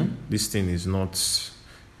like this thing is not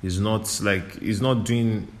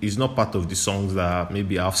part of the songs that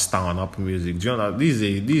maybe have star on Apple Music. Do you know that this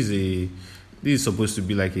is supposed to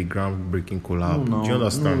be like a groundbreaking collab? No, Do you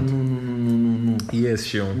understand? No. Yes,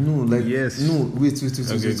 Sean. No, like yes. No, wait.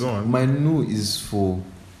 Okay, go on. My no is for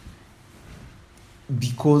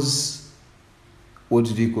because what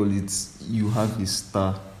do they call it? You have a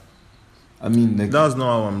star. I mean, like That's not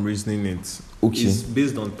how I'm reasoning it. Okay. It's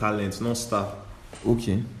based on talent, not star.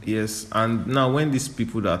 okay. Yes, and now when these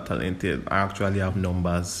people that are talented actually have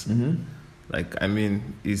numbers, like I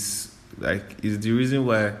mean, it's the reason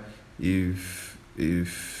why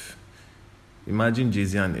if imagine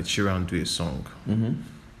Jay-Z and Ed Sheeran do a song,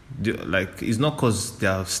 like it's not because they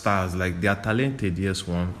are stars, like they are talented, yes,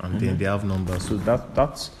 one, and then they have numbers, so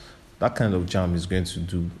that kind of jam is going to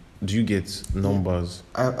do you get numbers?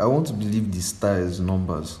 I want to believe the star is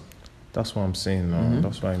numbers. That's what I'm saying now.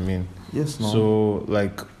 That's what I mean. Yes, no. So,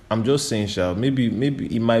 like, I'm just saying, Sha, maybe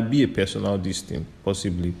it might be a personal this thing,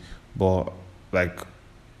 possibly, but like,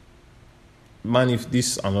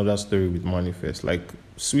 this Another Story with Manifest, like,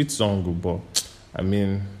 sweet song, but I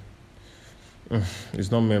mean,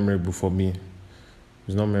 it's not memorable for me.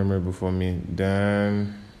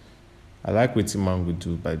 Then I like what Mango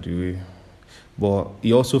do, by the way, but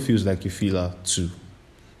it also feels like a filler too.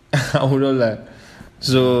 I would not lie.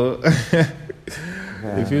 So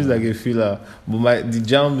it feels like a filler. But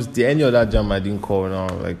the any other jam I didn't call now,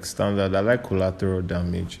 like standard. I like Collateral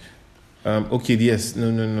Damage. Okay, yes,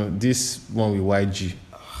 no. This one with YG.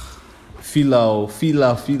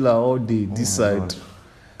 Filler all day. This side.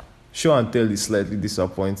 Show and Tell is slightly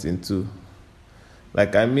disappointing too.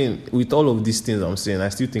 Like, I mean, with all of these things I'm saying, I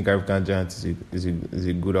still think African Giant is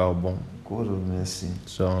a good album. God of mercy.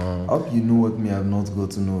 So, I hope you know what me I've not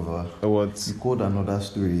gotten over. what? It's called Another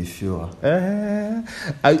Story, if you are.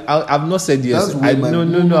 I've not said yes. I've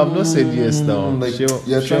not said yes now. Like,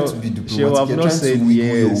 you're trying to be diplomatic. I've not said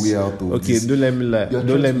yes. Your way out of Okay, this. don't let me lie.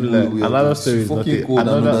 Don't let me lie. Another story is not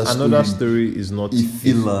another story is not a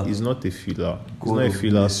filler. It's not a filler. It's God not a of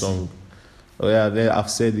filler mercy. song. Oh yeah, then I've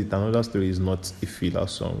said it. Another Story is not a filler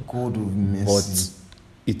song, God of mercy.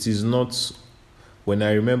 but it is not. When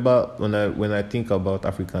I think about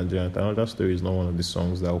African Giant, Another Story is not one of the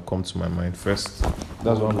songs that will come to my mind first.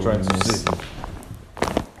 That's what I'm trying to say.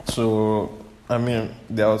 So, I mean,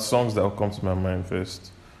 there are songs that will come to my mind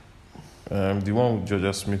first. The one with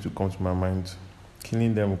Georgia Smith will come to my mind.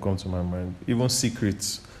 Killing Them will come to my mind. Even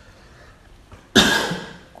Secrets.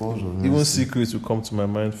 Even Secrets will come to my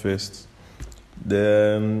mind first.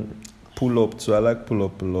 Then Pull Up too. I like Pull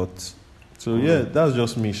Up a lot. So yeah, that's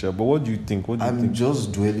just me, Sha. But what do you think? I'm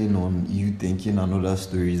just dwelling on you thinking Another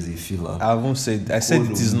Story is a filler. I haven't said. I said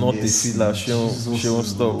it is not a filler. She won't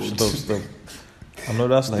stop.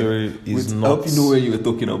 Another Story is not. I hope you know when you were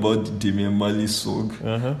talking about the Damian Marley song.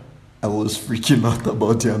 Uh-huh. I was freaking out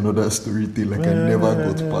about the Another Story thing. Like I never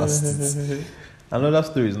got past it. Another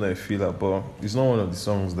Story is not a filler, but it's not one of the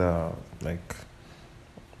songs that are like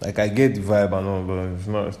I get the vibe and all, but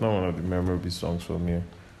it's not one of the memorable songs for me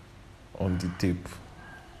on the tape.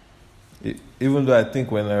 Even though I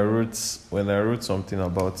think when I wrote something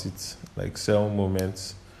about it, like Cell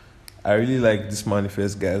Moments, I really like this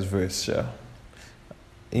Manifest guy's verse. Yeah.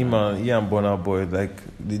 He and Burna Boy, like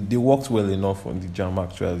they worked well enough on the jam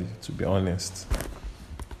actually, to be honest.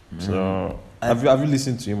 So have you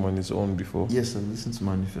listened to him on his own before? Yes, I've listened to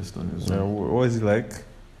Manifest on his own. Yeah, what is he like?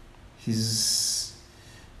 He's,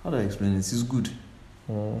 how do I explain this? He's good.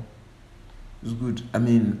 It's good. I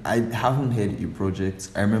mean, I haven't heard a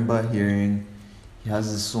project. I remember hearing he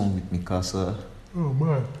has this song with Mikasa. Oh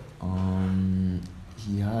man.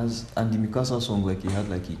 He has, and the Mikasa song, like he had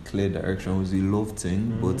like a clear direction. It was a love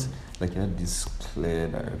thing, but like he had this clear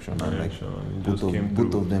direction, and like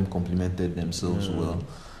both of them complemented themselves well.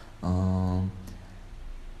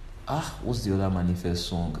 What's the other Manifest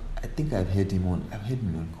song? I think I've heard him on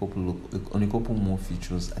a couple more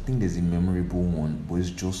features. I think there's a memorable one, but it's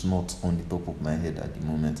just not on the top of my head at the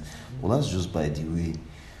moment. Well, that's just by the way.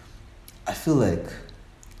 I feel like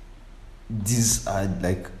these are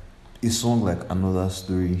like a song like Another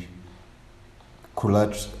Story,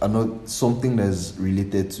 something that's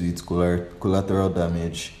related to it, Collateral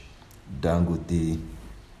Damage, Dangote.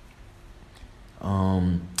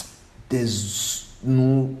 There's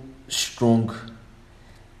no strong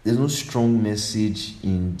message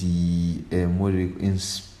in the in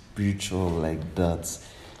spiritual like that.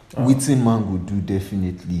 Waiting Man would do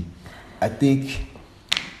definitely. I think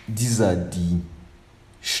these are the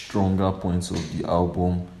stronger points of the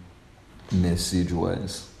album message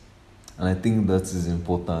wise, and I think that is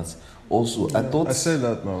important. Also, I said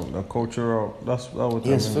that now, the cultural, that's what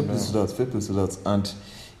yes, I fair mean. play to that. And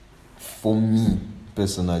for me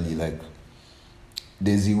personally, like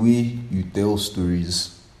there's a way you tell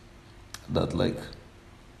stories that like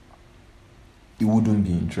it wouldn't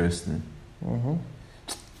be interesting.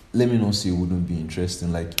 Let me not say it wouldn't be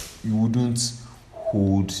interesting, like you wouldn't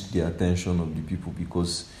hold the attention of the people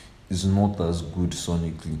because it's not as good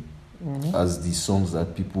sonically as the songs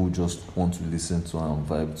that people just want to listen to and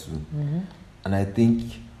vibe to. And I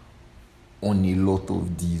think on a lot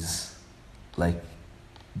of these, like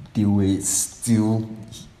it still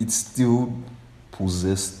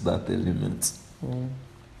possessed that element.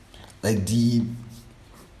 Like the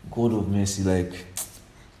God of Mercy, like.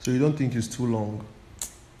 So you don't think it's too long?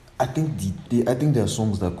 I think there are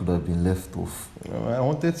songs that could have been left off. I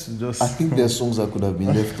wanted to just. I think there are songs that could have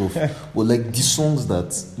been left off. But like the songs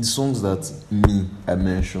that I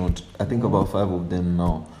mentioned, I think about 5 of them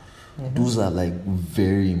now. Those are like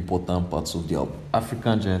very important parts of the album.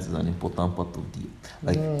 African Giant is an important part of the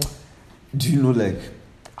do you know like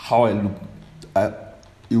how I look at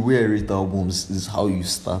the way I rate albums is how you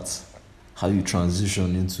start, how you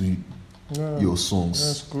transition into your songs.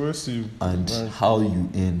 That's aggressive. And how you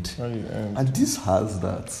end. And this has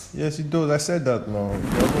that. Yes, it does. I said that now.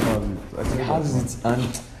 It has it.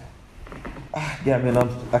 And yeah, man,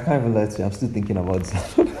 I can't even lie to you. I'm still thinking about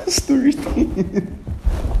this story thing.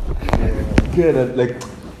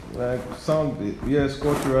 Sound. Yes,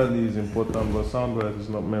 culturally is important, but sound-wise is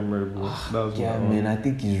not memorable. Man, I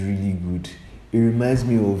think it's really good. It reminds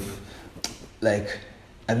me of like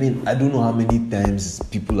I mean, I don't know how many times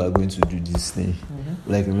people are going to do this thing.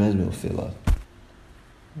 Like, it reminds me of Fela.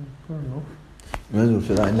 Fair enough. Reminds me of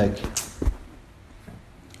Fela. And like,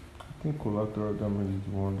 I think Collateral Damage is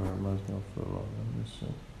the one that reminds me of Fela. Let me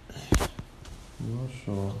see. I'm not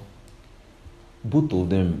sure.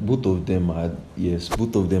 both of them are, yes,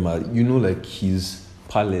 both of them are, like his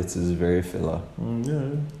palette is very Fela.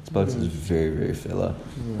 His palette is very, very Fela.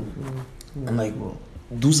 And like,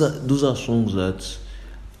 those are songs that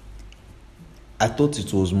I thought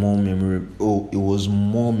it was more memorable. Oh, it was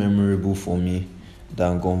more memorable for me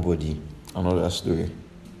than Gun Body. Another story.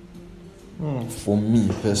 For me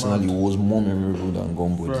personally, it was more memorable than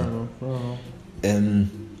Gun Body. Fair enough. And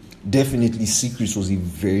definitely, Secrets was a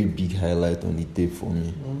very big highlight on the tape for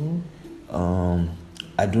me.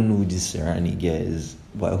 I don't know who this Serrani guy is,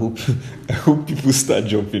 but I hope people start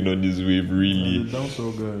jumping on this wave. Really, the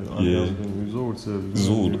dancehall guy. Yeah. He's old, sir.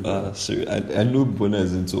 Zold. Sorry, I know Bona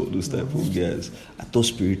is into all those type of guys. I thought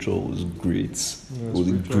Spiritual was great. It was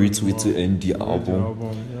a great way to end the album.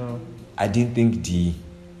 Yeah. I didn't think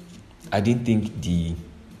the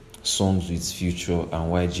songs with Future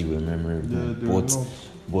and YG were memorable,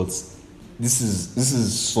 but this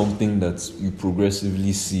is something that you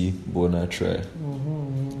progressively see Bona try.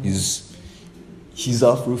 He's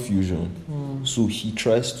Afrofusion, so he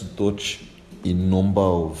tries to touch he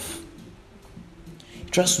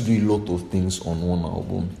tries to do a lot of things on one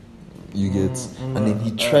album. You get, and then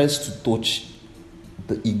he tries to touch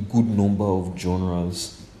a good number of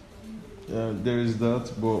genres. Yeah, there is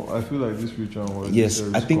that, but I feel like this Future was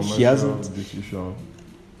I think he hasn't. Decision.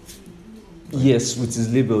 Yes, with his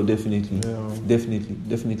label, definitely,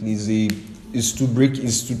 is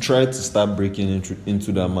to try to start breaking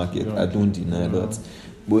into that market. I don't deny that,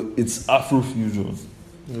 but it's Afrofusion.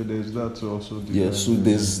 Yeah, there's that also. Yeah, so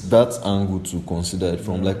there's that angle to consider it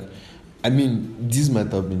from. Like, I mean, these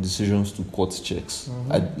might have been decisions to cut checks.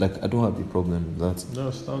 I don't have a problem with that.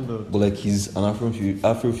 No, standard. But like, he's an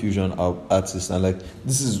Afrofusion artist, and like,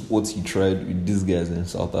 this is what he tried with these guys in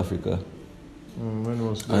South Africa. When it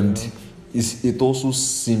was it also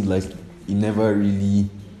seemed like he never really.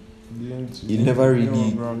 His best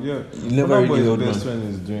friend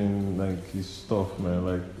is doing like his stuff, man.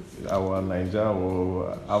 Like our Niger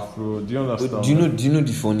or Afro. Do you understand? Do you know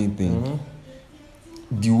the funny thing?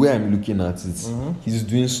 The way I'm looking at it, he's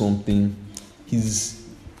doing something. He's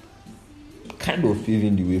kind of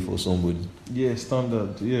paving the way for somebody. Yeah,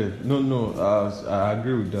 standard. Yeah, no. I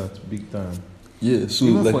agree with that big time. Yeah, so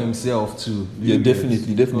even like, for himself too. Yeah,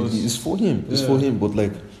 definitely. It's for him. It's for him. But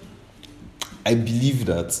like, I believe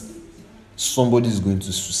that somebody is going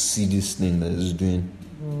to see this thing that he's doing,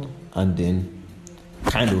 and then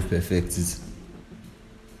kind of perfect it,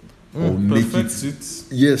 or make it.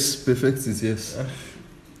 Yes, perfect it. Yes,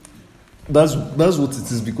 that's what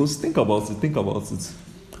it is. Because think about it.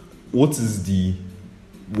 What is the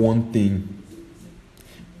one thing?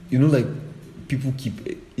 Like, people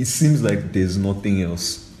keep. It seems like there's nothing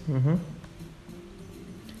else.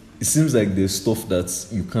 It seems like there's stuff that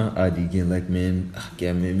you can't add again. Like, man,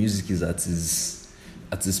 music is at its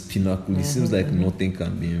pinnacle. It seems like nothing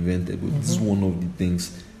can be invented, but this is one of the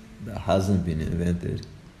things that hasn't been invented.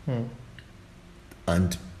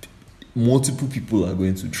 And multiple people are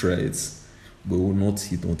going to try it, but will not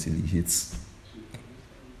hit until it hits.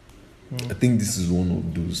 I think this is one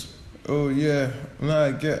of those. Oh yeah, no,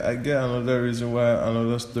 I get another reason why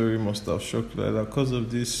another story must have shocked like that, because of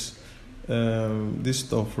this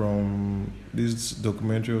stuff from this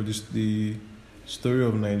documentary of the story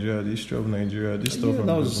of Nigeria, the history of Nigeria. This stuff from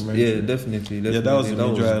the documentary. Yeah, definitely. Yeah, that was the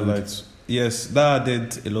major highlight. Yes, that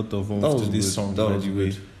added a lot of oomph to this song. That was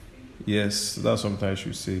good. Yes, that's something I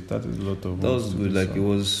should say. That is a lot of. That was good. Like, it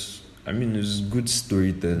was. I mean, it was good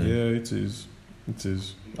storytelling. Yeah, it is.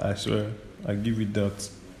 I swear, I give it that.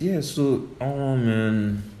 Yeah, so, oh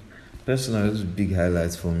man, personally, this is big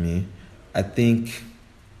highlights for me. I think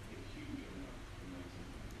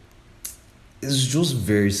it's just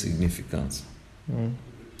very significant.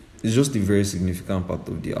 It's just a very significant part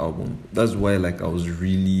of the album. That's why, like, I was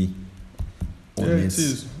really on it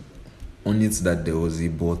that there was a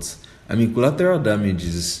but. I mean, Collateral Damage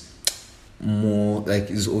is more, like,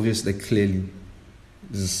 it's obvious, like, clearly,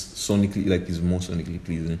 is more sonically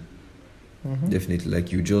pleasing. Definitely,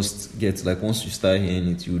 like, you just get, like, once you start hearing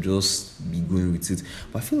it, you just be going with it.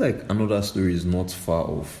 But I feel like Another Story is not far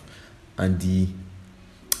off, and the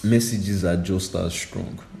messages are just as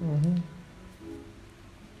strong.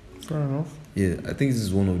 Fair enough. Yeah, I think this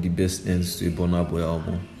is one of the best ends to a Burna Boy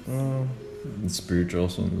album. The Spiritual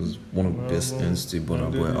Song is one of the best ends to a Burna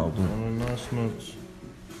Boy album. On a nice note.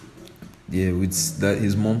 Yeah, with that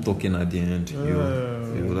his mom talking at the end. Yeah.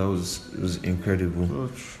 That was incredible.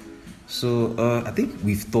 Touch. So I think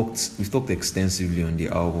we've talked extensively on the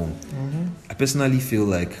album. Mm-hmm. I personally feel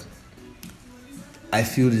like I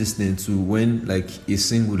feel this thing too when like a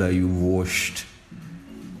single that you watched,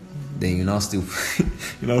 then you now still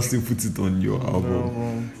put it on your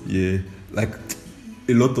album. Yeah, like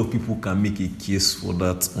a lot of people can make a case for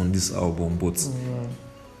that on this album, but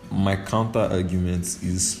my counter argument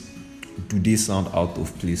is, do they sound out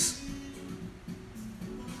of place?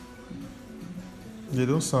 They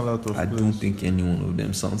don't sound out of place. I don't think any one of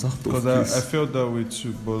them sounds out of place. Because I felt that way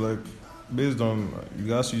too, but like based on, you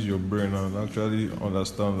guys use your brain and actually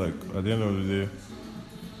understand, like at the end of the day,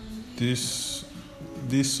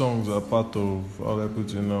 these songs are part of, how I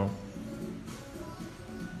put it now,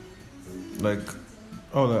 like,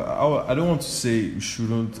 I don't want to say you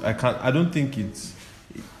shouldn't, I don't think it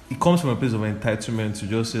comes from a place of entitlement to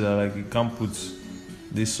just say that like you can't put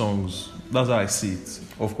these songs. That's how I see it.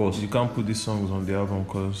 Of course, you can't put these songs on the album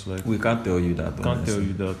because like we can't tell you that. Can't tell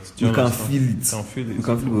you that. We can feel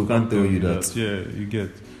it. We can't tell you that. Yeah, you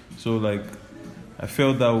get. So like, I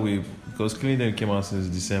felt that way because Killing Them came out since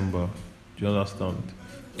December. Do you understand?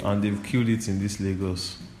 And they've killed it in this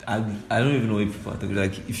Lagos. I don't even know if people are talking,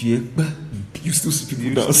 like if you still see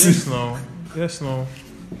people dancing. Yes, no.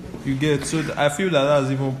 You get. So I feel that that's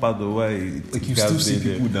even part of why like you still see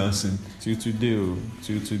people dancing till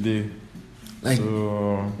today. Like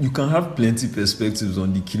so, you can have plenty perspectives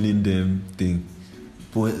on the Killing Them thing,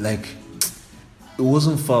 but like it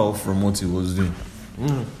wasn't far off from what he was doing.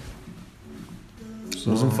 So, it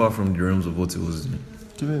wasn't far from the realms of what he was doing.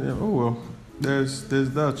 Killing Them. Oh well, there's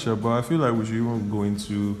that, but I feel like we should even go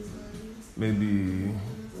into maybe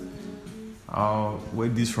where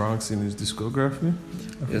this ranks in his discography.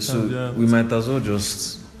 Yeah, so we might as well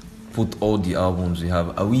just put all the albums we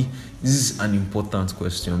have. This is an important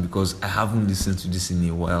question because I haven't listened to this in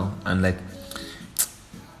a while, and like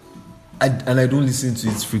I don't listen to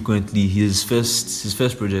it frequently. His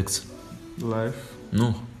first project, Life.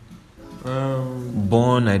 No.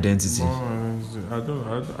 Born Identity. I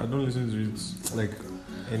don't listen to it like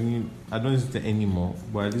any. I don't listen to it anymore,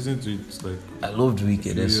 but I listen to it like. I loved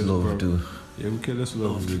Wickedest Love too. Yeah, Wickedest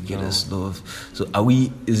Love. Wickedest Love. So are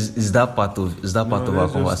we? Is that part of our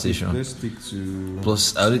conversation? Let's stick to.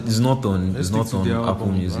 Plus, it's not on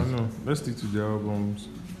Apple Music. I know. Let's stick to the albums.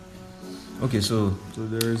 Okay, so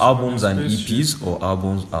there is albums and EPs or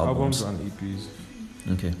albums. Albums and EPs.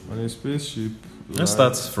 Okay. On a Spaceship. Let's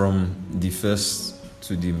start from the first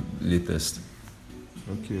to the latest.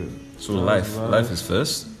 Okay. So Life is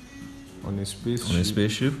first. On a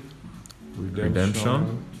Spaceship.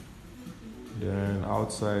 Redemption. Then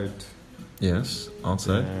Outside. Yes,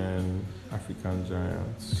 Outside. And African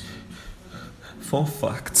Giants. Fun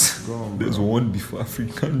fact. Go on, there's one before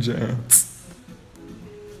African Giants.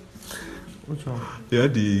 Which one? They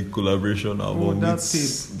had the collaboration album with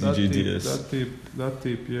DJ DS. That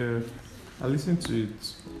tape, yeah. I listened to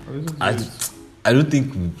it. I don't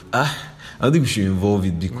think we should involve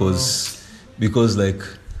it because like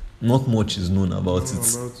not much is known about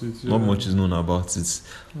it. Not much is known about it.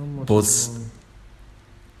 But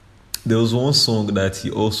there was one song that he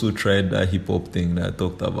also tried, that hip hop thing that I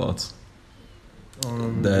talked about. At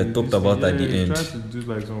the end. He tried to do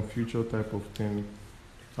like some future type of thing.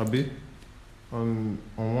 Abi? On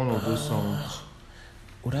one of those songs.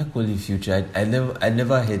 Would I call it future? I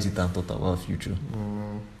never heard it and thought about future.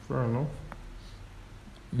 Fair enough.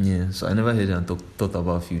 Yeah, so I never heard it and thought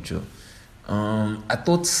about future. I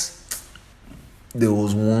thought there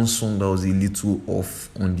was one song that was a little off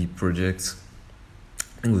on the project.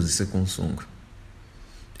 I think it was the second song.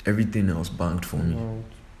 Everything else banged for me.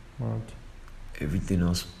 Mad. Everything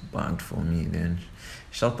else banged for me. Then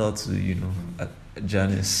shout out to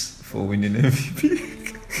Janice for winning MVP.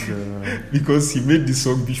 Yeah. Because he made the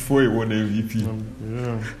song before he won MVP.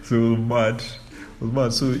 Yeah. So it was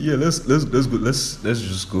mad. So yeah, let's go. Let's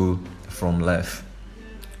just go from Life.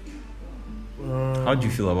 How do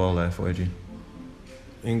you feel about Life, YG?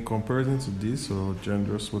 In comparison to this or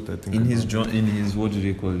genres, what I think in his what do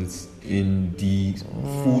they call it? In the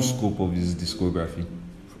full scope of his discography.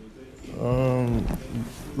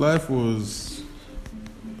 Life was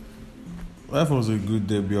a good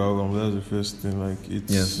debut album. That's the first thing. Like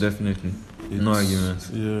it's yes, definitely. No argument.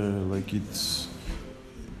 Yeah, like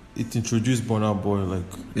it introduced Burna Boy like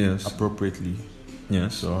appropriately.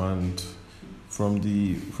 Yes. So and from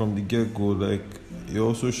the get go, like it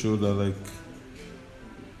also showed that like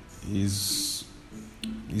his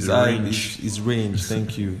range.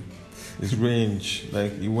 Thank you. His range,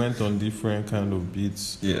 like he went on different kind of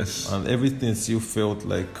beats. Yes. And everything still felt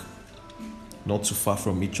like not too far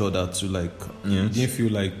from each other to like. Yes. It didn't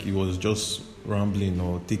feel like it was just rambling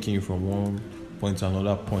or taking you from one point to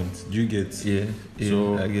another point. Do you get? Yeah.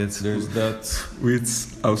 So I get. there's that. Wait,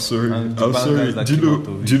 I'm sorry. And the I'm sorry. bangers that Do you came know? out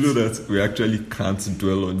of Do you it. know that we actually can't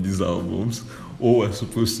dwell on these albums? All we're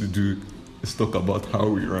supposed to do is talk about how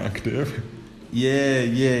we rank them. Yeah.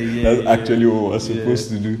 That's actually what we're supposed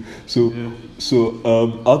to do. So,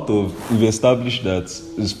 out of we've established that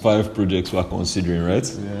there's 5 projects we're considering, right?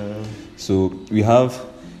 Yeah. So we have.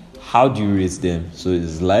 How do you rate them? So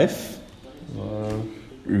it's Life,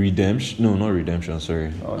 Redemption. No, not Redemption.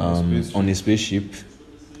 Sorry. On a spaceship.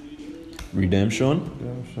 Redemption.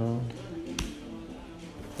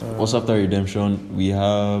 What's after Redemption? We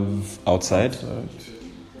have Outside.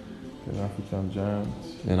 Then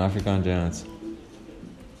African Giants.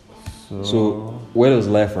 So where does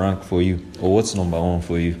Life rank for you, or what's number 1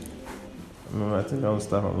 for you? No, I think I will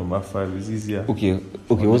start from number 5. It's easier. Okay.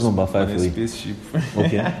 What's number 5 on for a you? spaceship.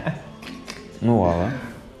 Okay. No, wow.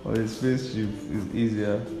 On a spaceship is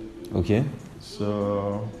easier. Okay.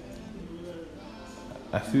 So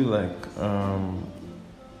I feel like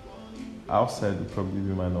Outside would probably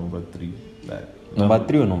be my number 3. Like Number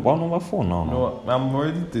 3 or number 4 now? no, I'm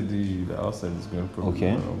already to the Outside is going to probably be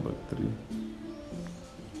my number 3.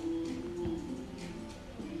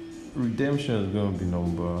 Redemption is going to be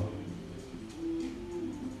number.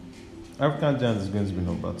 African Giants is going to be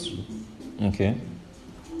number 2. Okay.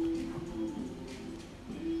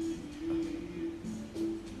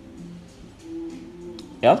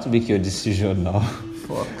 You have to make your decision now.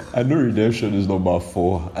 Fuck. I know Redemption is number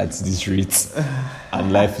 4 at this rate,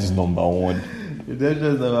 and Life is number 1. Redemption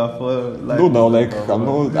is number 4. No, now like I'm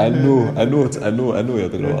not. I know. What you're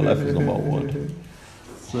talking about. Life is number 1.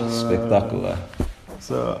 So, Spectacular.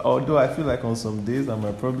 So although I feel like on some days I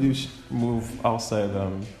might probably move Outside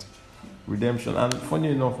and Redemption. And funny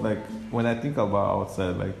enough, like when I think about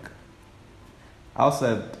Outside, like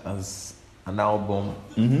Outside as an album,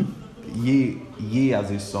 Ye as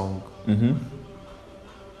a song,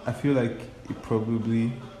 I feel like it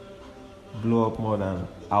probably blew up more than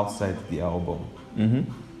Outside the album.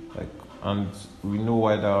 Like, and we know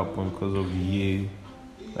why that happened because of Ye.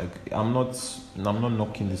 Like, I'm not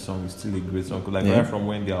knocking the song. It's still a great song. Like right from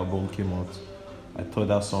when the album came out, I thought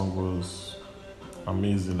that song was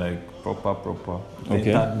amazing. Like proper. It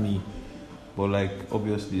entered me. But like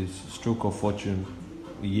obviously, it's stroke of fortune.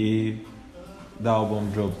 Yeah, the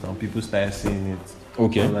album dropped and people started saying it.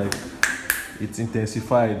 Okay. So, like it's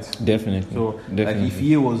intensified. Definitely. So like if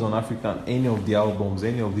Ye was on African, any of these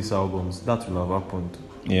albums, that will have happened.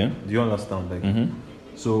 Yeah. Do you understand? Like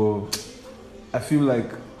so. I feel like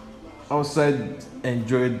Outside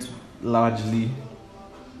enjoyed largely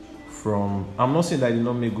from. I'm not saying that I did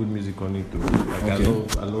not make good music on it though. Like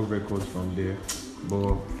I love records from there,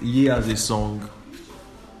 but Ye as a song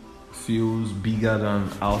feels bigger than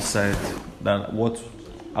Outside, than what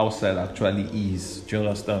Outside actually is. Do you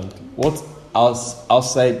understand? What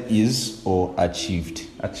Outside is or achieved,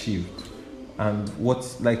 and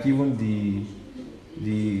what like even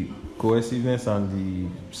the cohesiveness and the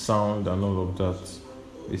sound and all of that,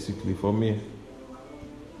 basically for me.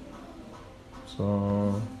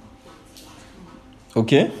 So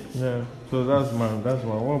okay. yeah, so that's my.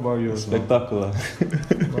 What about yours? Spectacular.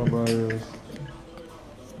 What about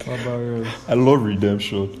yours? I love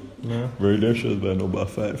Redemption. Yeah. But Redemption is my number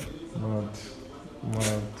 5. Mad.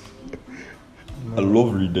 I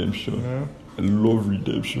love Redemption. Yeah. I love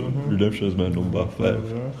Redemption. Redemption is my number 5.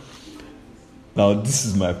 Yeah. Now this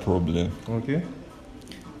is my problem. Okay.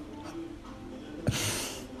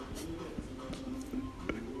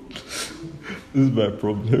 This is my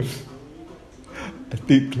problem. I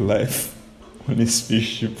think Life on a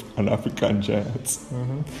Spaceship and African Giants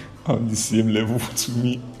are on the same level to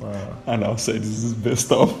me. Wow. And Outside is his best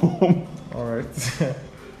album. Alright.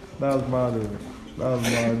 That was mad.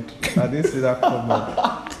 I didn't see that comment.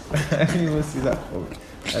 I didn't even see that comment.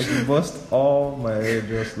 I can bust all my head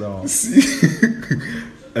just now. See,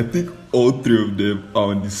 I think all 3 of them are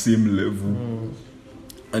on the same level.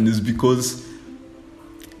 And it's because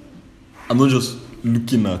I'm not just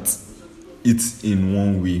looking at it in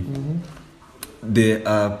one way. There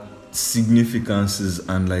are significances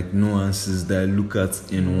and like nuances that I look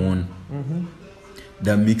at in one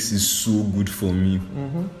that makes it so good for me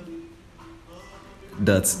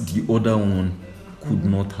that the other one could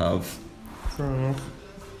not have. Fair enough.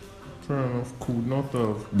 Could not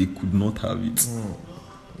have. They could not have it.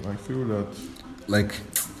 I feel that. Like,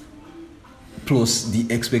 plus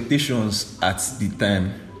the expectations at the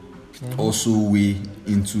time also weigh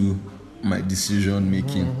into my decision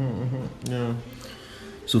making. Yeah.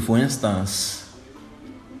 So, for instance,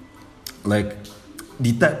 like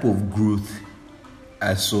the type of growth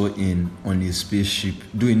I saw on a spaceship,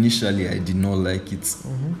 though initially I did not like it.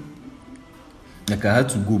 Like I had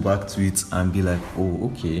to go back to it and be like,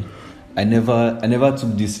 oh, okay. I never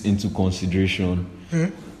took this into consideration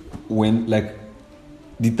when, like,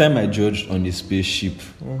 the time I judged on a spaceship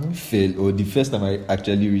fairly, or the first time I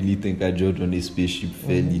actually really think I judged on a spaceship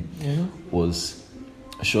fairly was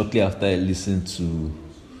shortly after I listened to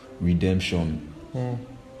Redemption,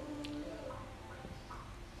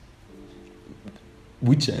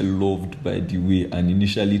 which I loved, by the way, and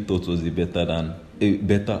initially thought was a better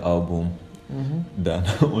album than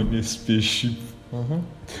On a Spaceship.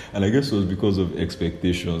 And I guess it was because of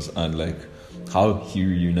expectations and like how he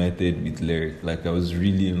reunited with Lyric. Like I was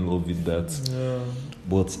really in love with that.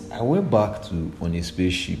 But I went back to On a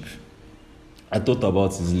Spaceship. I thought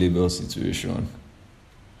about his label situation.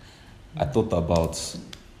 I thought about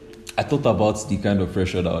the kind of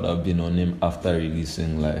pressure that would have been on him after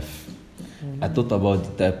releasing Life. I thought about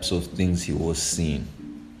the types of things he was seeing.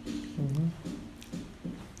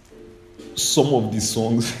 Some of the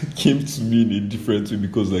songs came to me in a different way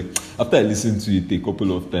because, like, after I listened to it a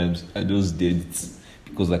couple of times, I just did it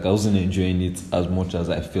because, like, I wasn't enjoying it as much as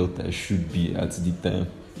I felt I should be at the time.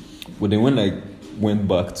 But then when I went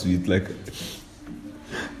back to it, like,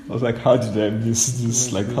 I was like, how did I miss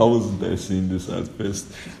this? Like, how wasn't I seeing this at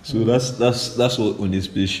first? So that's what On a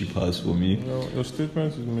Spaceship has for me. No, your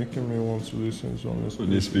statement is making me want to listen to On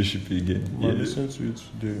a Spaceship again. I listened to it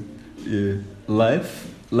today. Yeah.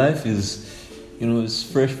 Life is, it's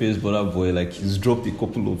Fresh Face Burna Boy. Like, he's dropped a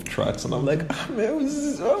couple of tracks, and I'm like, man, what's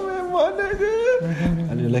this? Oh man, man.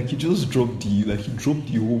 And then, like, he dropped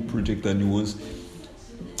the whole project, and it was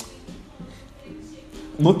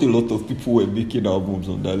not a lot of people were making albums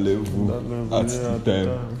on that level at the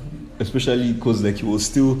time. Especially because, like, he was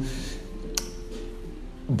still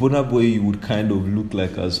Burna Boy. You would kind of look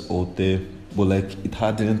like as out there, but like it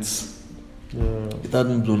hadn't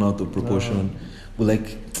blown out of proportion. But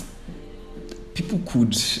like people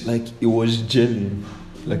could, like, it was gelling.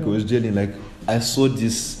 Like I saw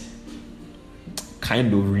this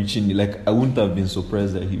kind of reaching, like, I wouldn't have been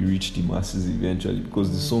surprised that he reached the masses eventually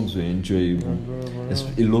because the songs were enjoyable.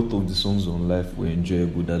 A lot of the songs on Life were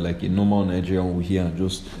enjoyable that, like, a normal Nigerian would hear and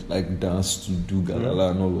just, like, dance to, do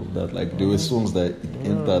galala and all of that. Like, there were songs that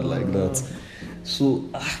entered like that. So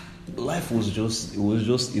Life was just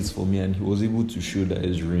it for me, and he was able to show that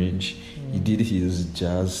his range. He did his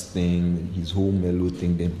jazz thing, his whole mellow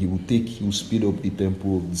thing. Then he would speed up the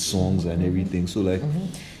tempo of the songs and everything. So, like,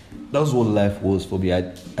 that was what Life was for me. I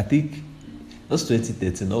think that's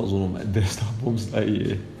 2013. That was one of my best albums that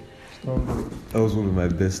year. That was one of my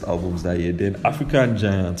best albums that year. Then African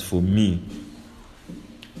Giant for me,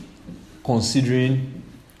 considering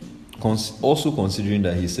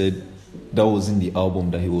that he said that wasn't the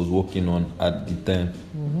album that he was working on at the time,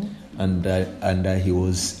 and that he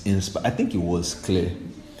was inspired. I think it was clear.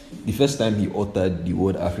 The first time he uttered the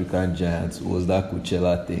word African Giant was that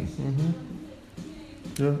Coachella thing.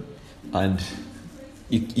 Yeah. And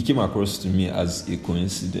it came across to me as a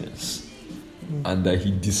coincidence, and that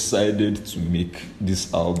he decided to make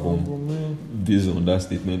this album based on that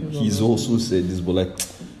statement. He's also said this, but, like,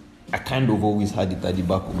 I kind of always had it at the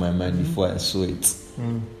back of my mind before I saw it.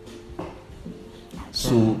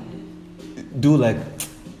 So, though, like,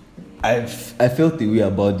 I felt a way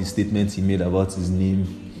about the statement he made about his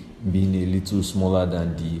name being a little smaller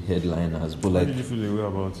than the headliners, but, like, how did you feel a way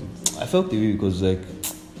about it? I felt a way because, like,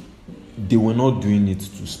 they were not doing it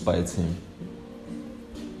to spite him.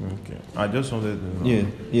 Okay, I just wanted to know.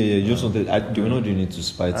 They were not doing it to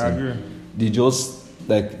spite him. I agree. They just,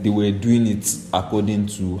 like, they were doing it according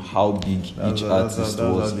to how big each artist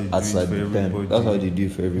was at the time. That's how they do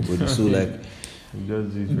it for everybody. So, like, you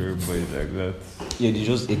just do it for everybody like that. Yeah, they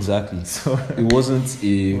just exactly. So it wasn't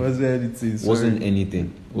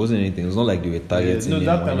anything. It was not like they were targeting him.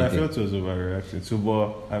 That time I felt it was overreacting. So,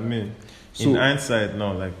 but I mean, in hindsight,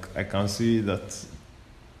 no, like, I can see that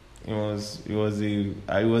it was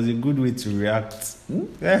a good way to react.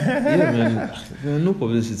 Yeah, man. No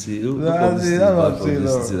publicity. That's what I'm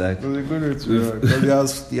saying. Like, it was a good way to react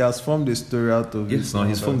because he has formed a story out of it. Yes, no,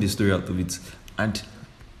 he's formed a story out of it, and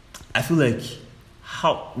I feel like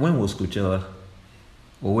when was Coachella,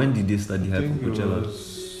 or when did they start the hype of Coachella?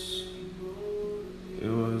 It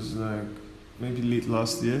was like maybe late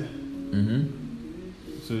last year.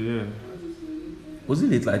 So yeah. Was it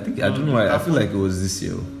late? I don't know. I feel like it was this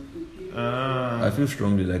year. I feel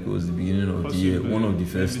strongly like it was the beginning of the year, one of the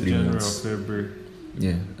first 3 months. January or February.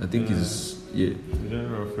 Yeah, I think it's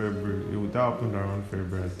January or February. It would happen around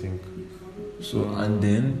February, I think. So and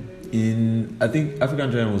then I think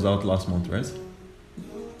African Giant was out last month, right?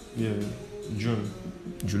 Yeah, June.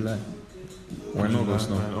 July. Or in August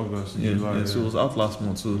now. In August. Yeah, July, yeah, so it was out last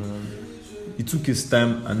month. So he took his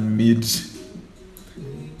time and made.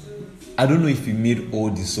 I don't know if he made all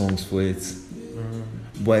the songs for it,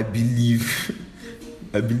 but I believe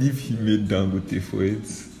he made Dangote for it.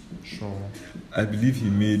 Sure. I believe he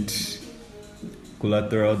made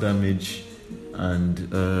Collateral Damage and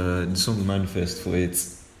the song Manifest for it.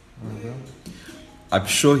 Okay. I'm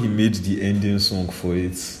sure he made the ending song for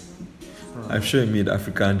it. I'm sure he made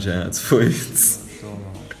African Giants for it.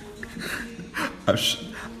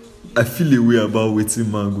 I feel a way about Wetin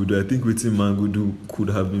Man Go Do. I think Wetin Man Go Do could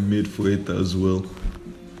have been made for it as well.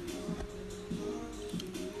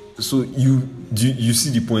 So you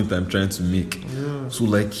see the point I'm trying to make. Yeah. So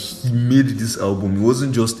like he made this album. It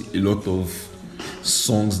wasn't just a lot of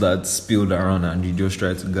songs that spilled around and he just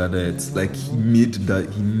tried to gather it. Like he made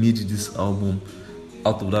this album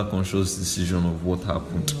out of that conscious decision of what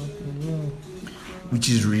happened, which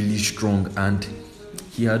is really strong. And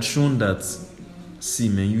he had shown that, see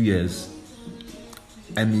man, you guys,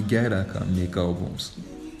 I'm a guy that can make albums.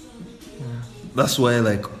 That's why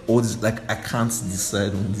like all this, like I can't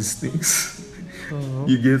decide on these things.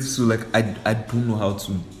 You get, so like I don't know how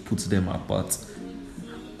to put them apart.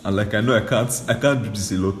 And like I know I can't do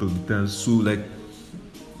this a lot of the times. So like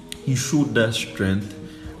he showed that strength,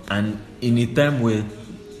 and in a time where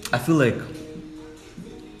I feel like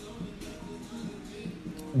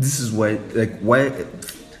this is why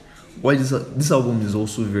this album is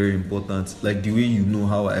also very important. Like the way you know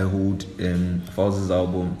how I hold Falz's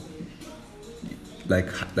album, like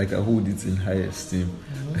I hold it in high esteem.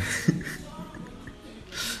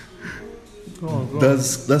 Go on.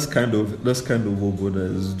 That's kind of what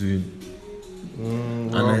Boda is doing.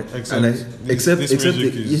 Except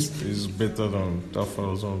music yes, is better than that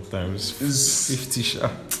for sometimes 50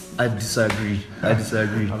 sharp. I disagree. I'm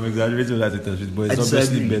exaggerating that it is, but it's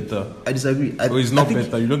obviously better. I disagree. It's not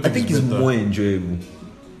better. You don't think I think it's more enjoyable.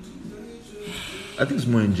 I think it's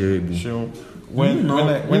more enjoyable. Sure. When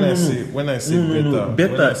I say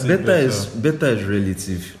better is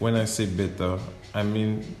relative. When I say better, I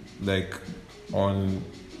mean like on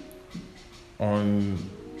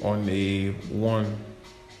a one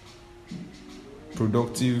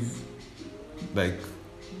productive, like,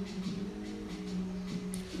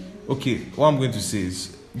 okay, what I'm going to say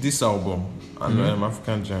is this album and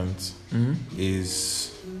African Giant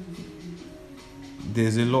is,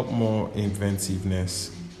 there's a lot more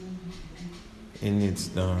inventiveness in it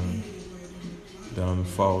than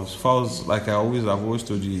Falz. Falz, like I've always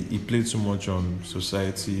told you, he played too much on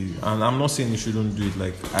Society, and I'm not saying he shouldn't do it.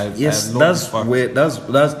 Like I that's where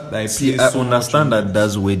that see, I understand that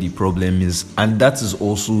that's where the problem is, and that is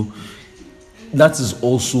also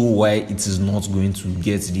why it is not going to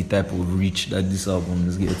get the type of reach that this album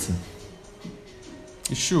is getting.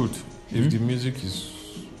 It should, if the music is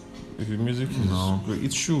great,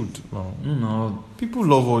 it should. No, people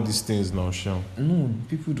love all these things now, Sean. No,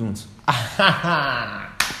 people don't.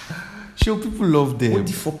 Sure, people love them. What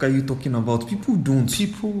the fuck are you talking about? People don't.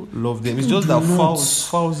 People love them. People it's just that not.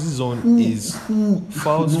 Falz's on is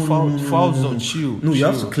Falz's on chill. No, you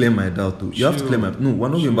have to clear my doubt though. You have to clear my. No, we're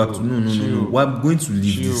not going back to. No. We're going to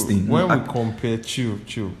leave this thing. When we compare,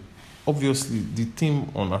 chill. Obviously, the theme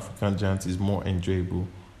on African Giant is more enjoyable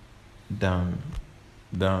than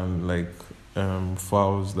like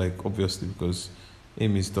Falz, like obviously, because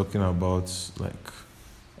Amy is talking about, like,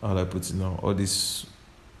 how do I put it now, all this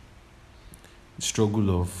struggle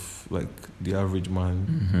of like the average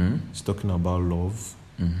man. Is talking about love.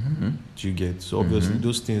 Do you get? So obviously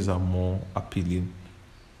those things are more appealing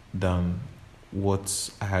than what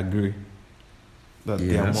I agree that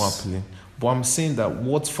they are more appealing. But I'm saying that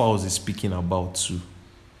what Falz is speaking about too,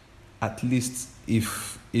 at least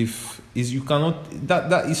if is, you cannot,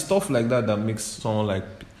 that is stuff like that makes someone like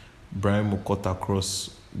Brian Mo cut across.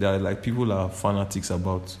 There are like people that are fanatics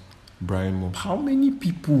about Brian Mo. How many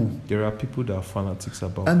people? There are people that are fanatics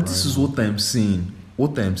about and Brian this is Mo. what I'm saying.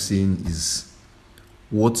 What I'm saying is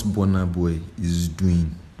what Burna Boy is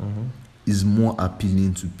doing is more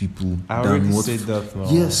appealing to people I than already what said that now.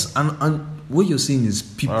 Yes, and what you're saying is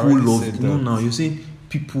people love. No, now you're saying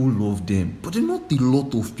people love them, but they're not a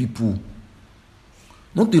lot of people.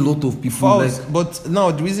 Not a lot of people. Falz, like, but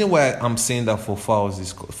now the reason why I'm saying that for Falz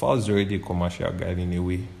is Falz is already a commercial guy in a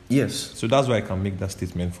way. yes, So that's why I can make that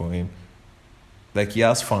statement for him. Like, he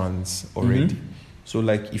has fans already. So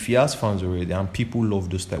like, if he has fans already and people love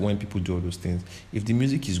those type, when people do all those things, if the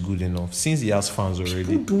music is good enough, since he has fans already,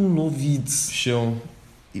 people don't love it. sure,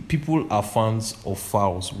 people are fans of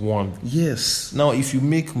Falz. One. Yes. Now, if you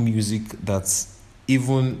make music that's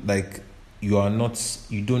even like you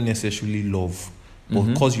don't necessarily love, but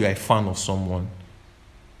because you are a fan of someone,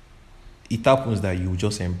 it happens that you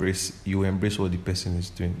just embrace what the person is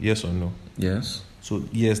doing. Yes or no? Yes. So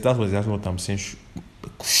yes, that's exactly what I'm saying.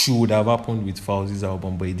 Should have happened with Falz's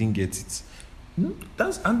album, but he didn't get it.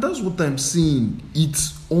 That's what I'm saying. It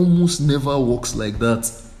almost never works like that.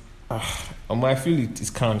 I feel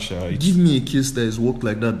it can't. Give me a case that has worked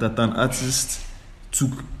like that. That an artist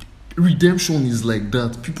took. Redemption is like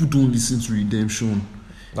that. People don't listen to Redemption.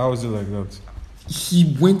 How is it like that?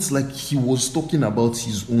 He went like he was talking about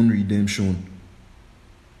his own redemption.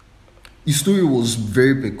 His story was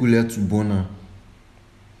very peculiar to Burna.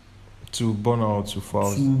 To Burna or to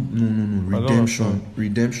Falz? No.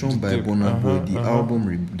 Redemption by Burna Boy. The album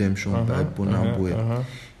Redemption by Burna Boy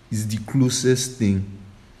is the closest thing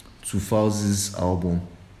to Falz's album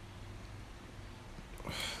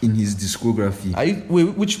in his discography.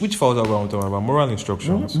 Which Falz album are you talking about? Moral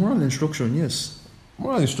Instructions? Moral Instruction, yes.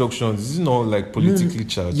 Moral Instructions, is it not like politically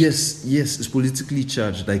charged? Yes, it's politically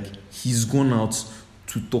charged. Like he's gone out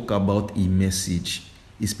to talk about a message,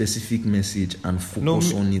 a specific message, and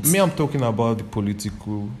focus on it. I'm talking about the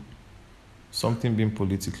political, something being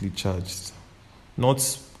politically charged, not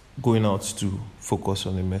going out to focus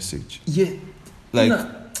on a message. Yeah.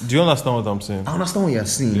 Do you understand what I'm saying? I understand what you're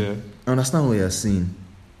saying. Yeah. I understand what you're saying.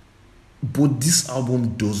 But this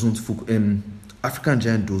album doesn't focus. African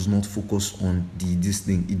Giant does not focus on this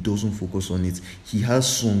thing. It doesn't focus on it. He has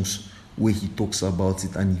songs where he talks about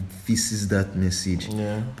it and he faces that message.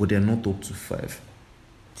 Yeah. But they're not up to 5.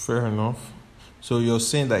 Fair enough. So you're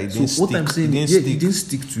saying that it didn't stick. What I'm saying, it didn't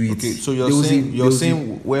stick to it. Okay, so you're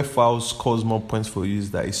saying where Falz scores more points for you is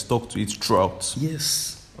that he stuck to it throughout.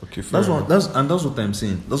 Yes. Okay, fair enough. That's what I'm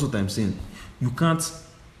saying. That's what I'm saying. You can't.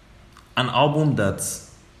 An album that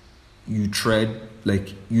you tried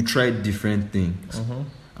different things,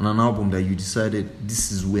 and an album that you decided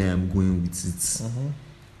this is where I'm going with it.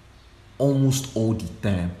 Almost all the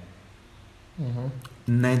time,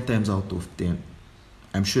 9 times out of 10,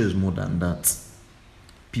 I'm sure it's more than that.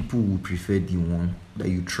 People will prefer the one that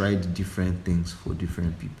you tried different things for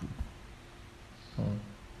different people.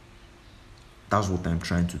 That's what I'm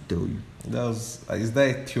trying to tell you. Is that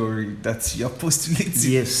a theory that you're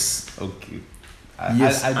postulating? Yes. Okay.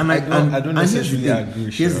 Yes. I don't necessarily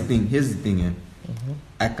agree. Here's the thing.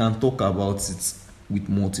 I can talk about it with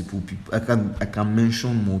multiple people. I can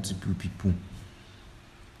mention multiple people,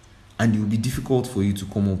 and it will be difficult for you to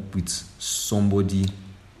come up with somebody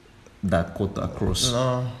that cut across.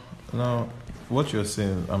 No. What you're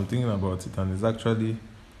saying, I'm thinking about it, and it's actually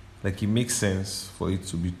like it makes sense for it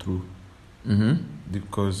to be true.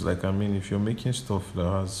 Because if you're making stuff that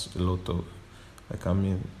has a lot of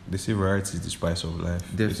they say variety is the spice of life.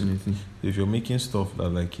 Definitely. If you're making stuff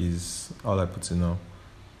that is, how I put it now,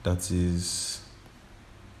 that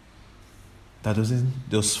doesn't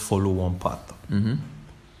just follow one path,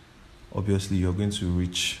 obviously you're going to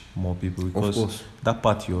reach more people, because that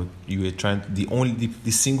path you were trying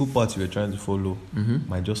the single path you were trying to follow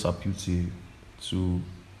might just appeal to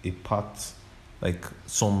a path, like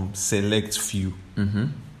some select few.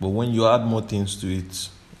 But when you add more things to it,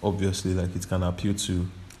 obviously it can appeal to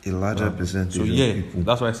a larger percentage of people.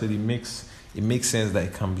 That's why I said it makes sense that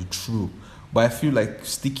it can be true. But I feel like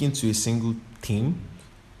sticking to a single theme,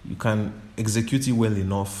 you can execute it well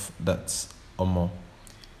enough that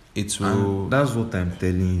it will. And that's what I'm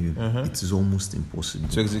telling you. It is almost impossible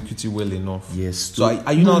to execute it well enough. Yes. So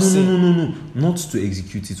are you not saying no, not to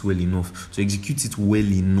execute it well enough. To execute it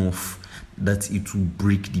well enough that it will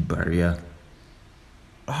break the barrier.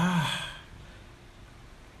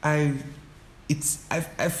 I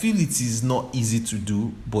feel it is not easy to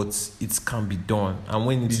do, but it can be done. And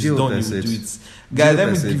when it is done, you will do it. Guys, let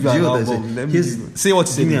me give you an album. Say what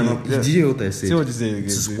you said again. Did you hear what I said? Say what you said again. It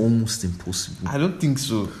is almost impossible. I don't think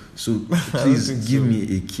so. So please give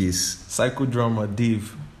me a case. Psychodrama,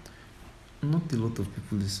 Dave. Not a lot of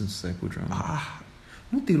people listen to psychodrama.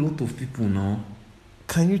 Not a lot of people now.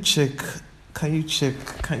 Can you check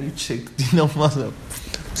the numbers of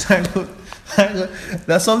psycho?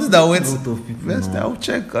 That's something that went. A lot of people. I'll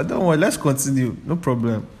check. Don't worry. Let's continue. No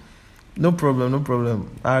problem.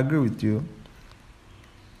 I agree with you.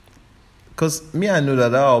 Because I know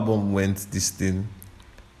that album went this thing.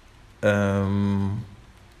 It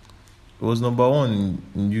was number 1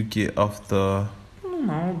 in UK after.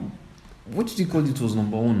 No. What did you call it? Was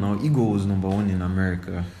number 1 now? Ego was number 1 in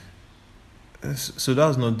America. So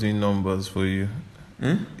that's not doing numbers for you.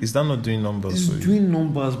 Is that not doing numbers for you? It's doing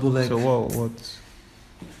numbers, but So what?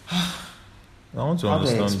 I want to How do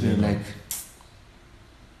I understand explain? you. Like,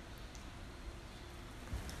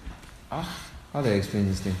 how do I explain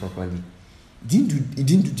this thing properly? He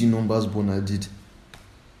didn't do the numbers Bonner did.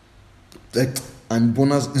 Like, and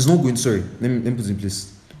Bonner's is not going. Sorry, let me put it in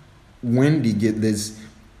place. When they get this,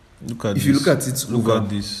 Look at if this. you look at it, Look over, at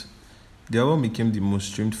this. The album became the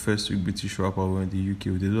most streamed first week British rap album in the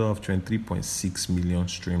UK with a total of 23.6 million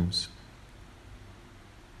streams.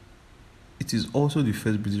 It is also the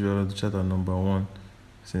first British album to chart at number 1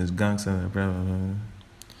 since Gangsta and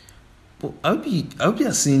But I hope you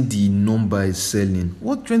are saying the number is selling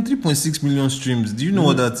What 23.6 million streams? Do you know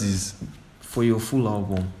what that is? for your full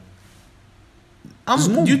album. Do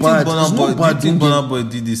not you bad. think Burna It's not Boy? Do bad you think doing Burna Boy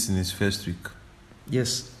did this in his first week?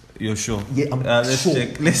 Yes. You're sure? Yeah, I'm Let's sure.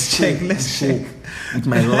 check. Let's check. Let's Sure. check. With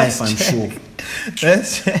my life, I'm check. sure.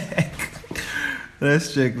 Let's check.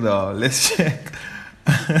 Let's check now. Let's check.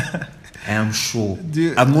 I am sure. Do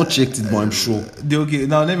you- I've not checked it, but I'm sure. Okay,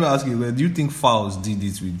 now let me ask you. Do you think Fowles did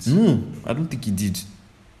it with? No, I don't think he did.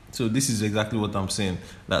 So this is exactly what I'm saying.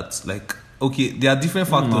 That's like okay. There are different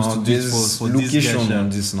factors No, to do it there's for this location guy. on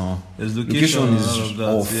this now. There's location is and all of that.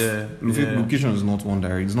 off. Yeah. Location is not one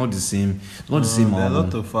direct. It's not the same. It's not the same There are a album.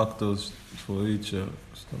 lot of factors for each stuff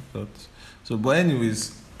that. So, but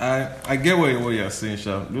anyways, I get what you're saying,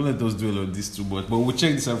 Sha. Don't let us do all of this too much. But we'll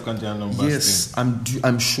check this African Giant numbers Yes,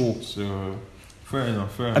 I'm sure. thing. So fair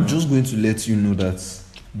enough. I'm just going to let you know that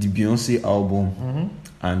the Beyonce album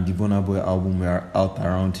and the Burna Boy album were out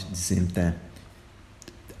around the same time.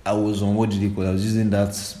 I was on, what did they call it? I was using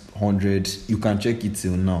that 100. You can check it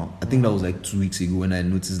till now. I think that was like 2 weeks ago when I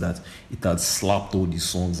noticed that it had slapped all the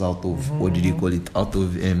songs out of, what did they call it? Out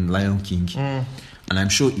of Lion King. And I'm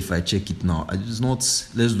sure if I check it now,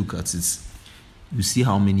 let's look at it. You see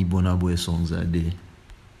how many Burna Boy songs are there.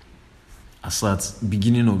 As at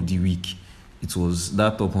beginning of the week, it was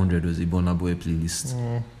that top 100 was a Burna Boy playlist.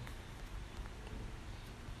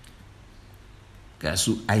 Guys,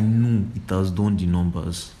 so I knew it has done the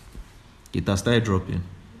numbers. It has started dropping.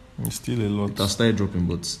 It's still a lot. It has started dropping,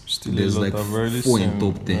 but Still there's a lot. like I've rarely 4 in seen-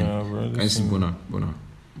 top 10. yeah, I've rarely Can you see seen- Burna?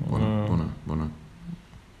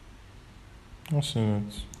 I've seen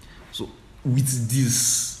it. So with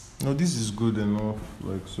this, No, this is good enough,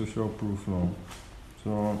 like social proof now.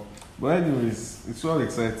 So, but anyways, it's all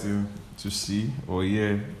exciting to see or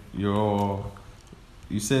hear you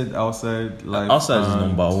said outside life. outside is and-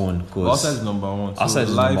 number one. Outside is number one. So Outside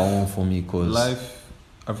is life, number one for me because Life,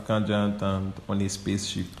 African Giant, and on a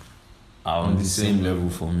spaceship. are on the same level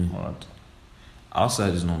for me. Mad.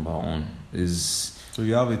 Outside is number one. Is So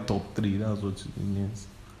you have a top 3. That's what it means.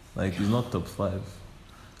 Like it's not top 5.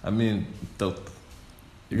 I mean top.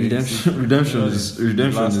 Redemption is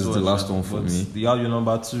the last one for but me. Your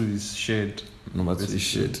number 2 is shared. Number 2 is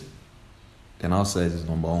shit. Then outside is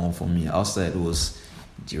number one for me. Outside was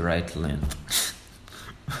the right length.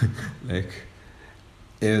 Like,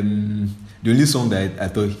 the only song that I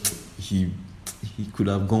thought he could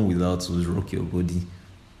have gone without was Rock Your Body.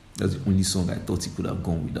 That's the only song I thought he could have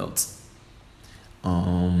gone without.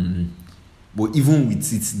 But even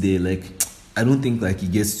with it there, like, I don't think like he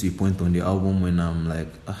gets to a point on the album when I'm like,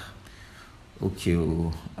 okay,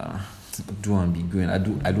 do and be going. I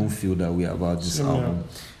don't feel that way about this Same here. album.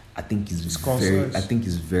 I think it's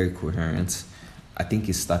concise. very coherent. I think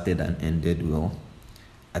it started and ended well.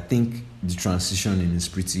 I think the transitioning is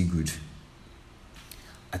pretty good.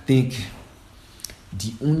 I think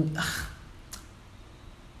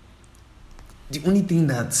the only thing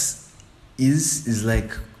that is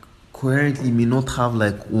like coherently may not have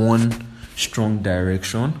like one strong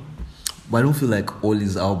direction, but I don't feel like all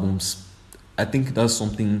his albums. I think that's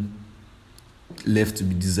something left to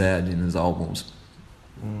be desired in his albums.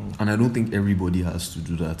 And I don't think everybody has to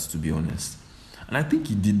do that, to be honest. And I think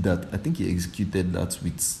he did that. I think he executed that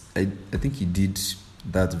with... I think he did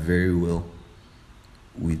that very well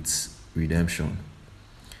with Redemption.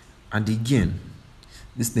 And again,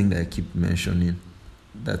 this thing that I keep mentioning,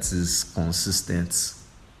 that is consistent.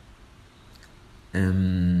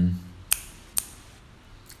 Him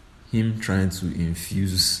trying to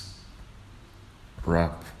infuse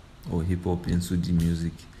rap or hip-hop into the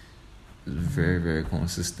music is very, very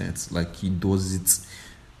consistent. Like, he does it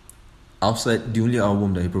outside. The only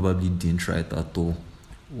album that he probably didn't try it at all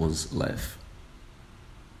was Life,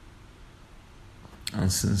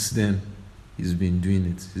 and since then he's been doing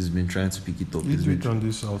it. He's been trying to pick it up. Did you on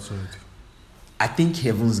this outside? I think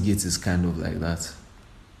Heaven's Gate is kind of like that,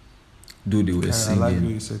 though they were I like singing. what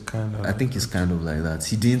you said, kind of. I think it's kind of like that.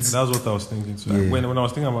 He didn't. That's what I was thinking too. Yeah. Like, when I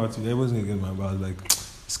was thinking about it, I wasn't getting my bad. Like,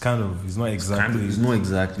 it's not exactly. It's not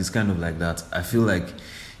exactly. It's kind of like that. I feel like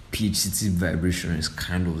PHCT Vibration is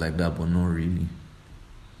kind of like that, but not really.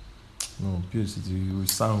 No, PhD, we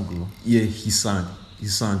sang, bro. Yeah, he sang.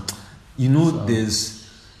 You know, Sang.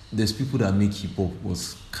 there's people that make hip hop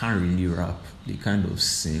but can't really rap. They kind of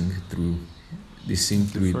sing through. They sing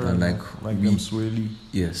through it and like them Swaley.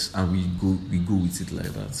 yes, and we go with it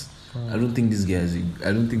like that. I don't think this guy is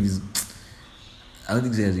I don't think this guy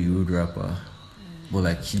is a good rapper. But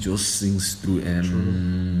like he just sings through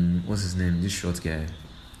what's his name? This short guy.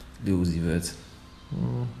 Lil Uzi Vert.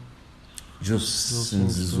 Just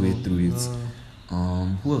sings his way through it.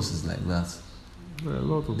 Who else is like that? Yeah, a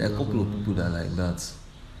lot of There are a couple of people that are like that.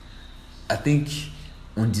 I think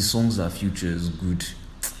on the songs that Future is good,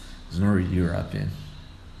 it's not really rapping.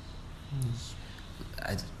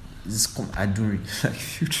 I don't really like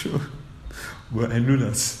Future, but I know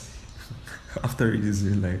that after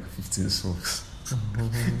releasing like 15 songs,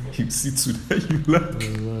 you see to that you like.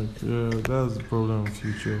 Yeah, that's the problem with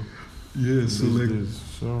Future. Yeah, These days.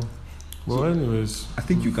 Well, anyways, I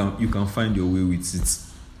think you can find your way with it.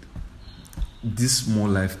 This More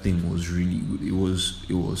Life thing was really good. It was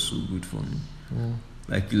so good for me. yeah.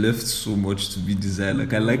 Like he left so much to be desired.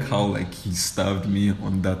 Like I like how like he starved me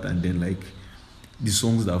on that, and then like the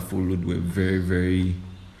songs that followed were very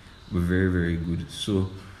very good.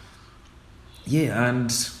 So yeah,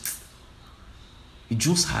 and it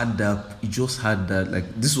just had that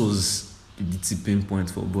like this was the tipping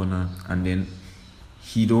point for Burna, and then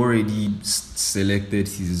he'd already selected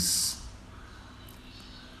his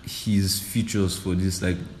features for this.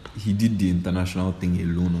 Like he did the international thing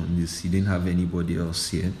alone on this. He didn't have anybody else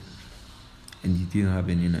here, and he didn't have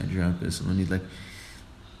any Nigerian person on it. Like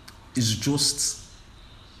it's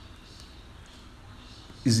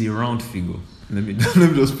a round figure. Let me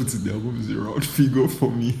just put it. The album is a round figure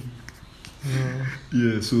for me.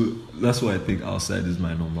 Yeah, so that's why I think Outside is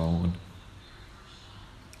my number one.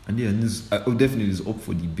 And yeah, and this definitely is up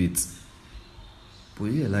for debate. But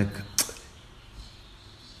yeah, like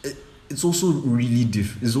it's also really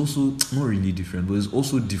different. It's also not really different, but it's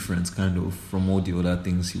also different kind of from all the other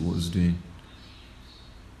things he was doing.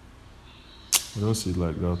 I don't see it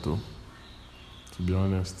like that though. To be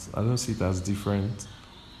honest, I don't see it as different.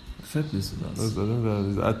 Fair play to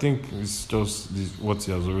that. I think it's just what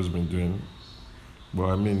he has always been doing. But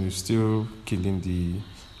I mean, he's still killing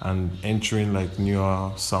and entering like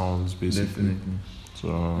newer sounds basically.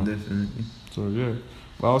 Definitely. So yeah.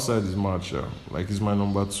 But Outside is much, like it's my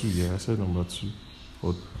number 2. Yeah, I said number 2.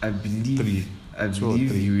 Or I believe 3. I 2 or believe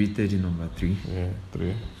 3. you rated it number 3. Yeah,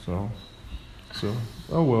 3. So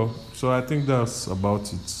oh well. So I think that's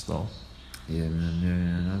about it now. Yeah, man.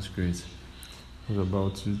 Yeah, that's great. That's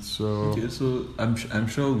about it. So Okay, so I'm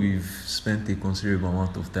sure we've spent a considerable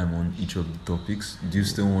amount of time on each of the topics. Do you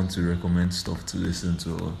still want to recommend stuff to listen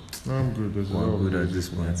to, or I'm good. There's a we're lot of good at music, this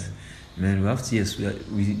point? Man, we have to. Yes,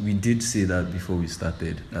 we did say that before we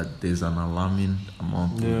started that there's an alarming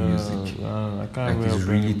amount of music. I can't Like it's help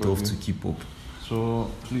really anybody. tough to keep up.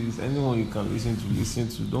 So please, anyone you can listen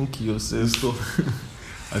to. Don't kill yourself.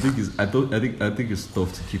 I think it's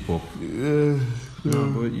tough to keep up. Yeah.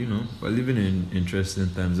 No, but you know, we're living in interesting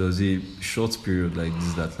times. There was a short period like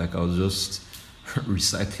this that like I was just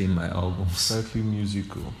recycling my albums. Slightly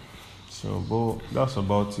musical. So, but that's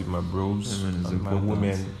about it, my bros Yeah, man, it's and my important.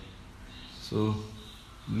 women. So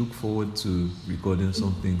look forward to recording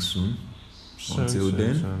something soon. Until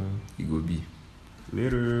then, it will be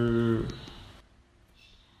Later.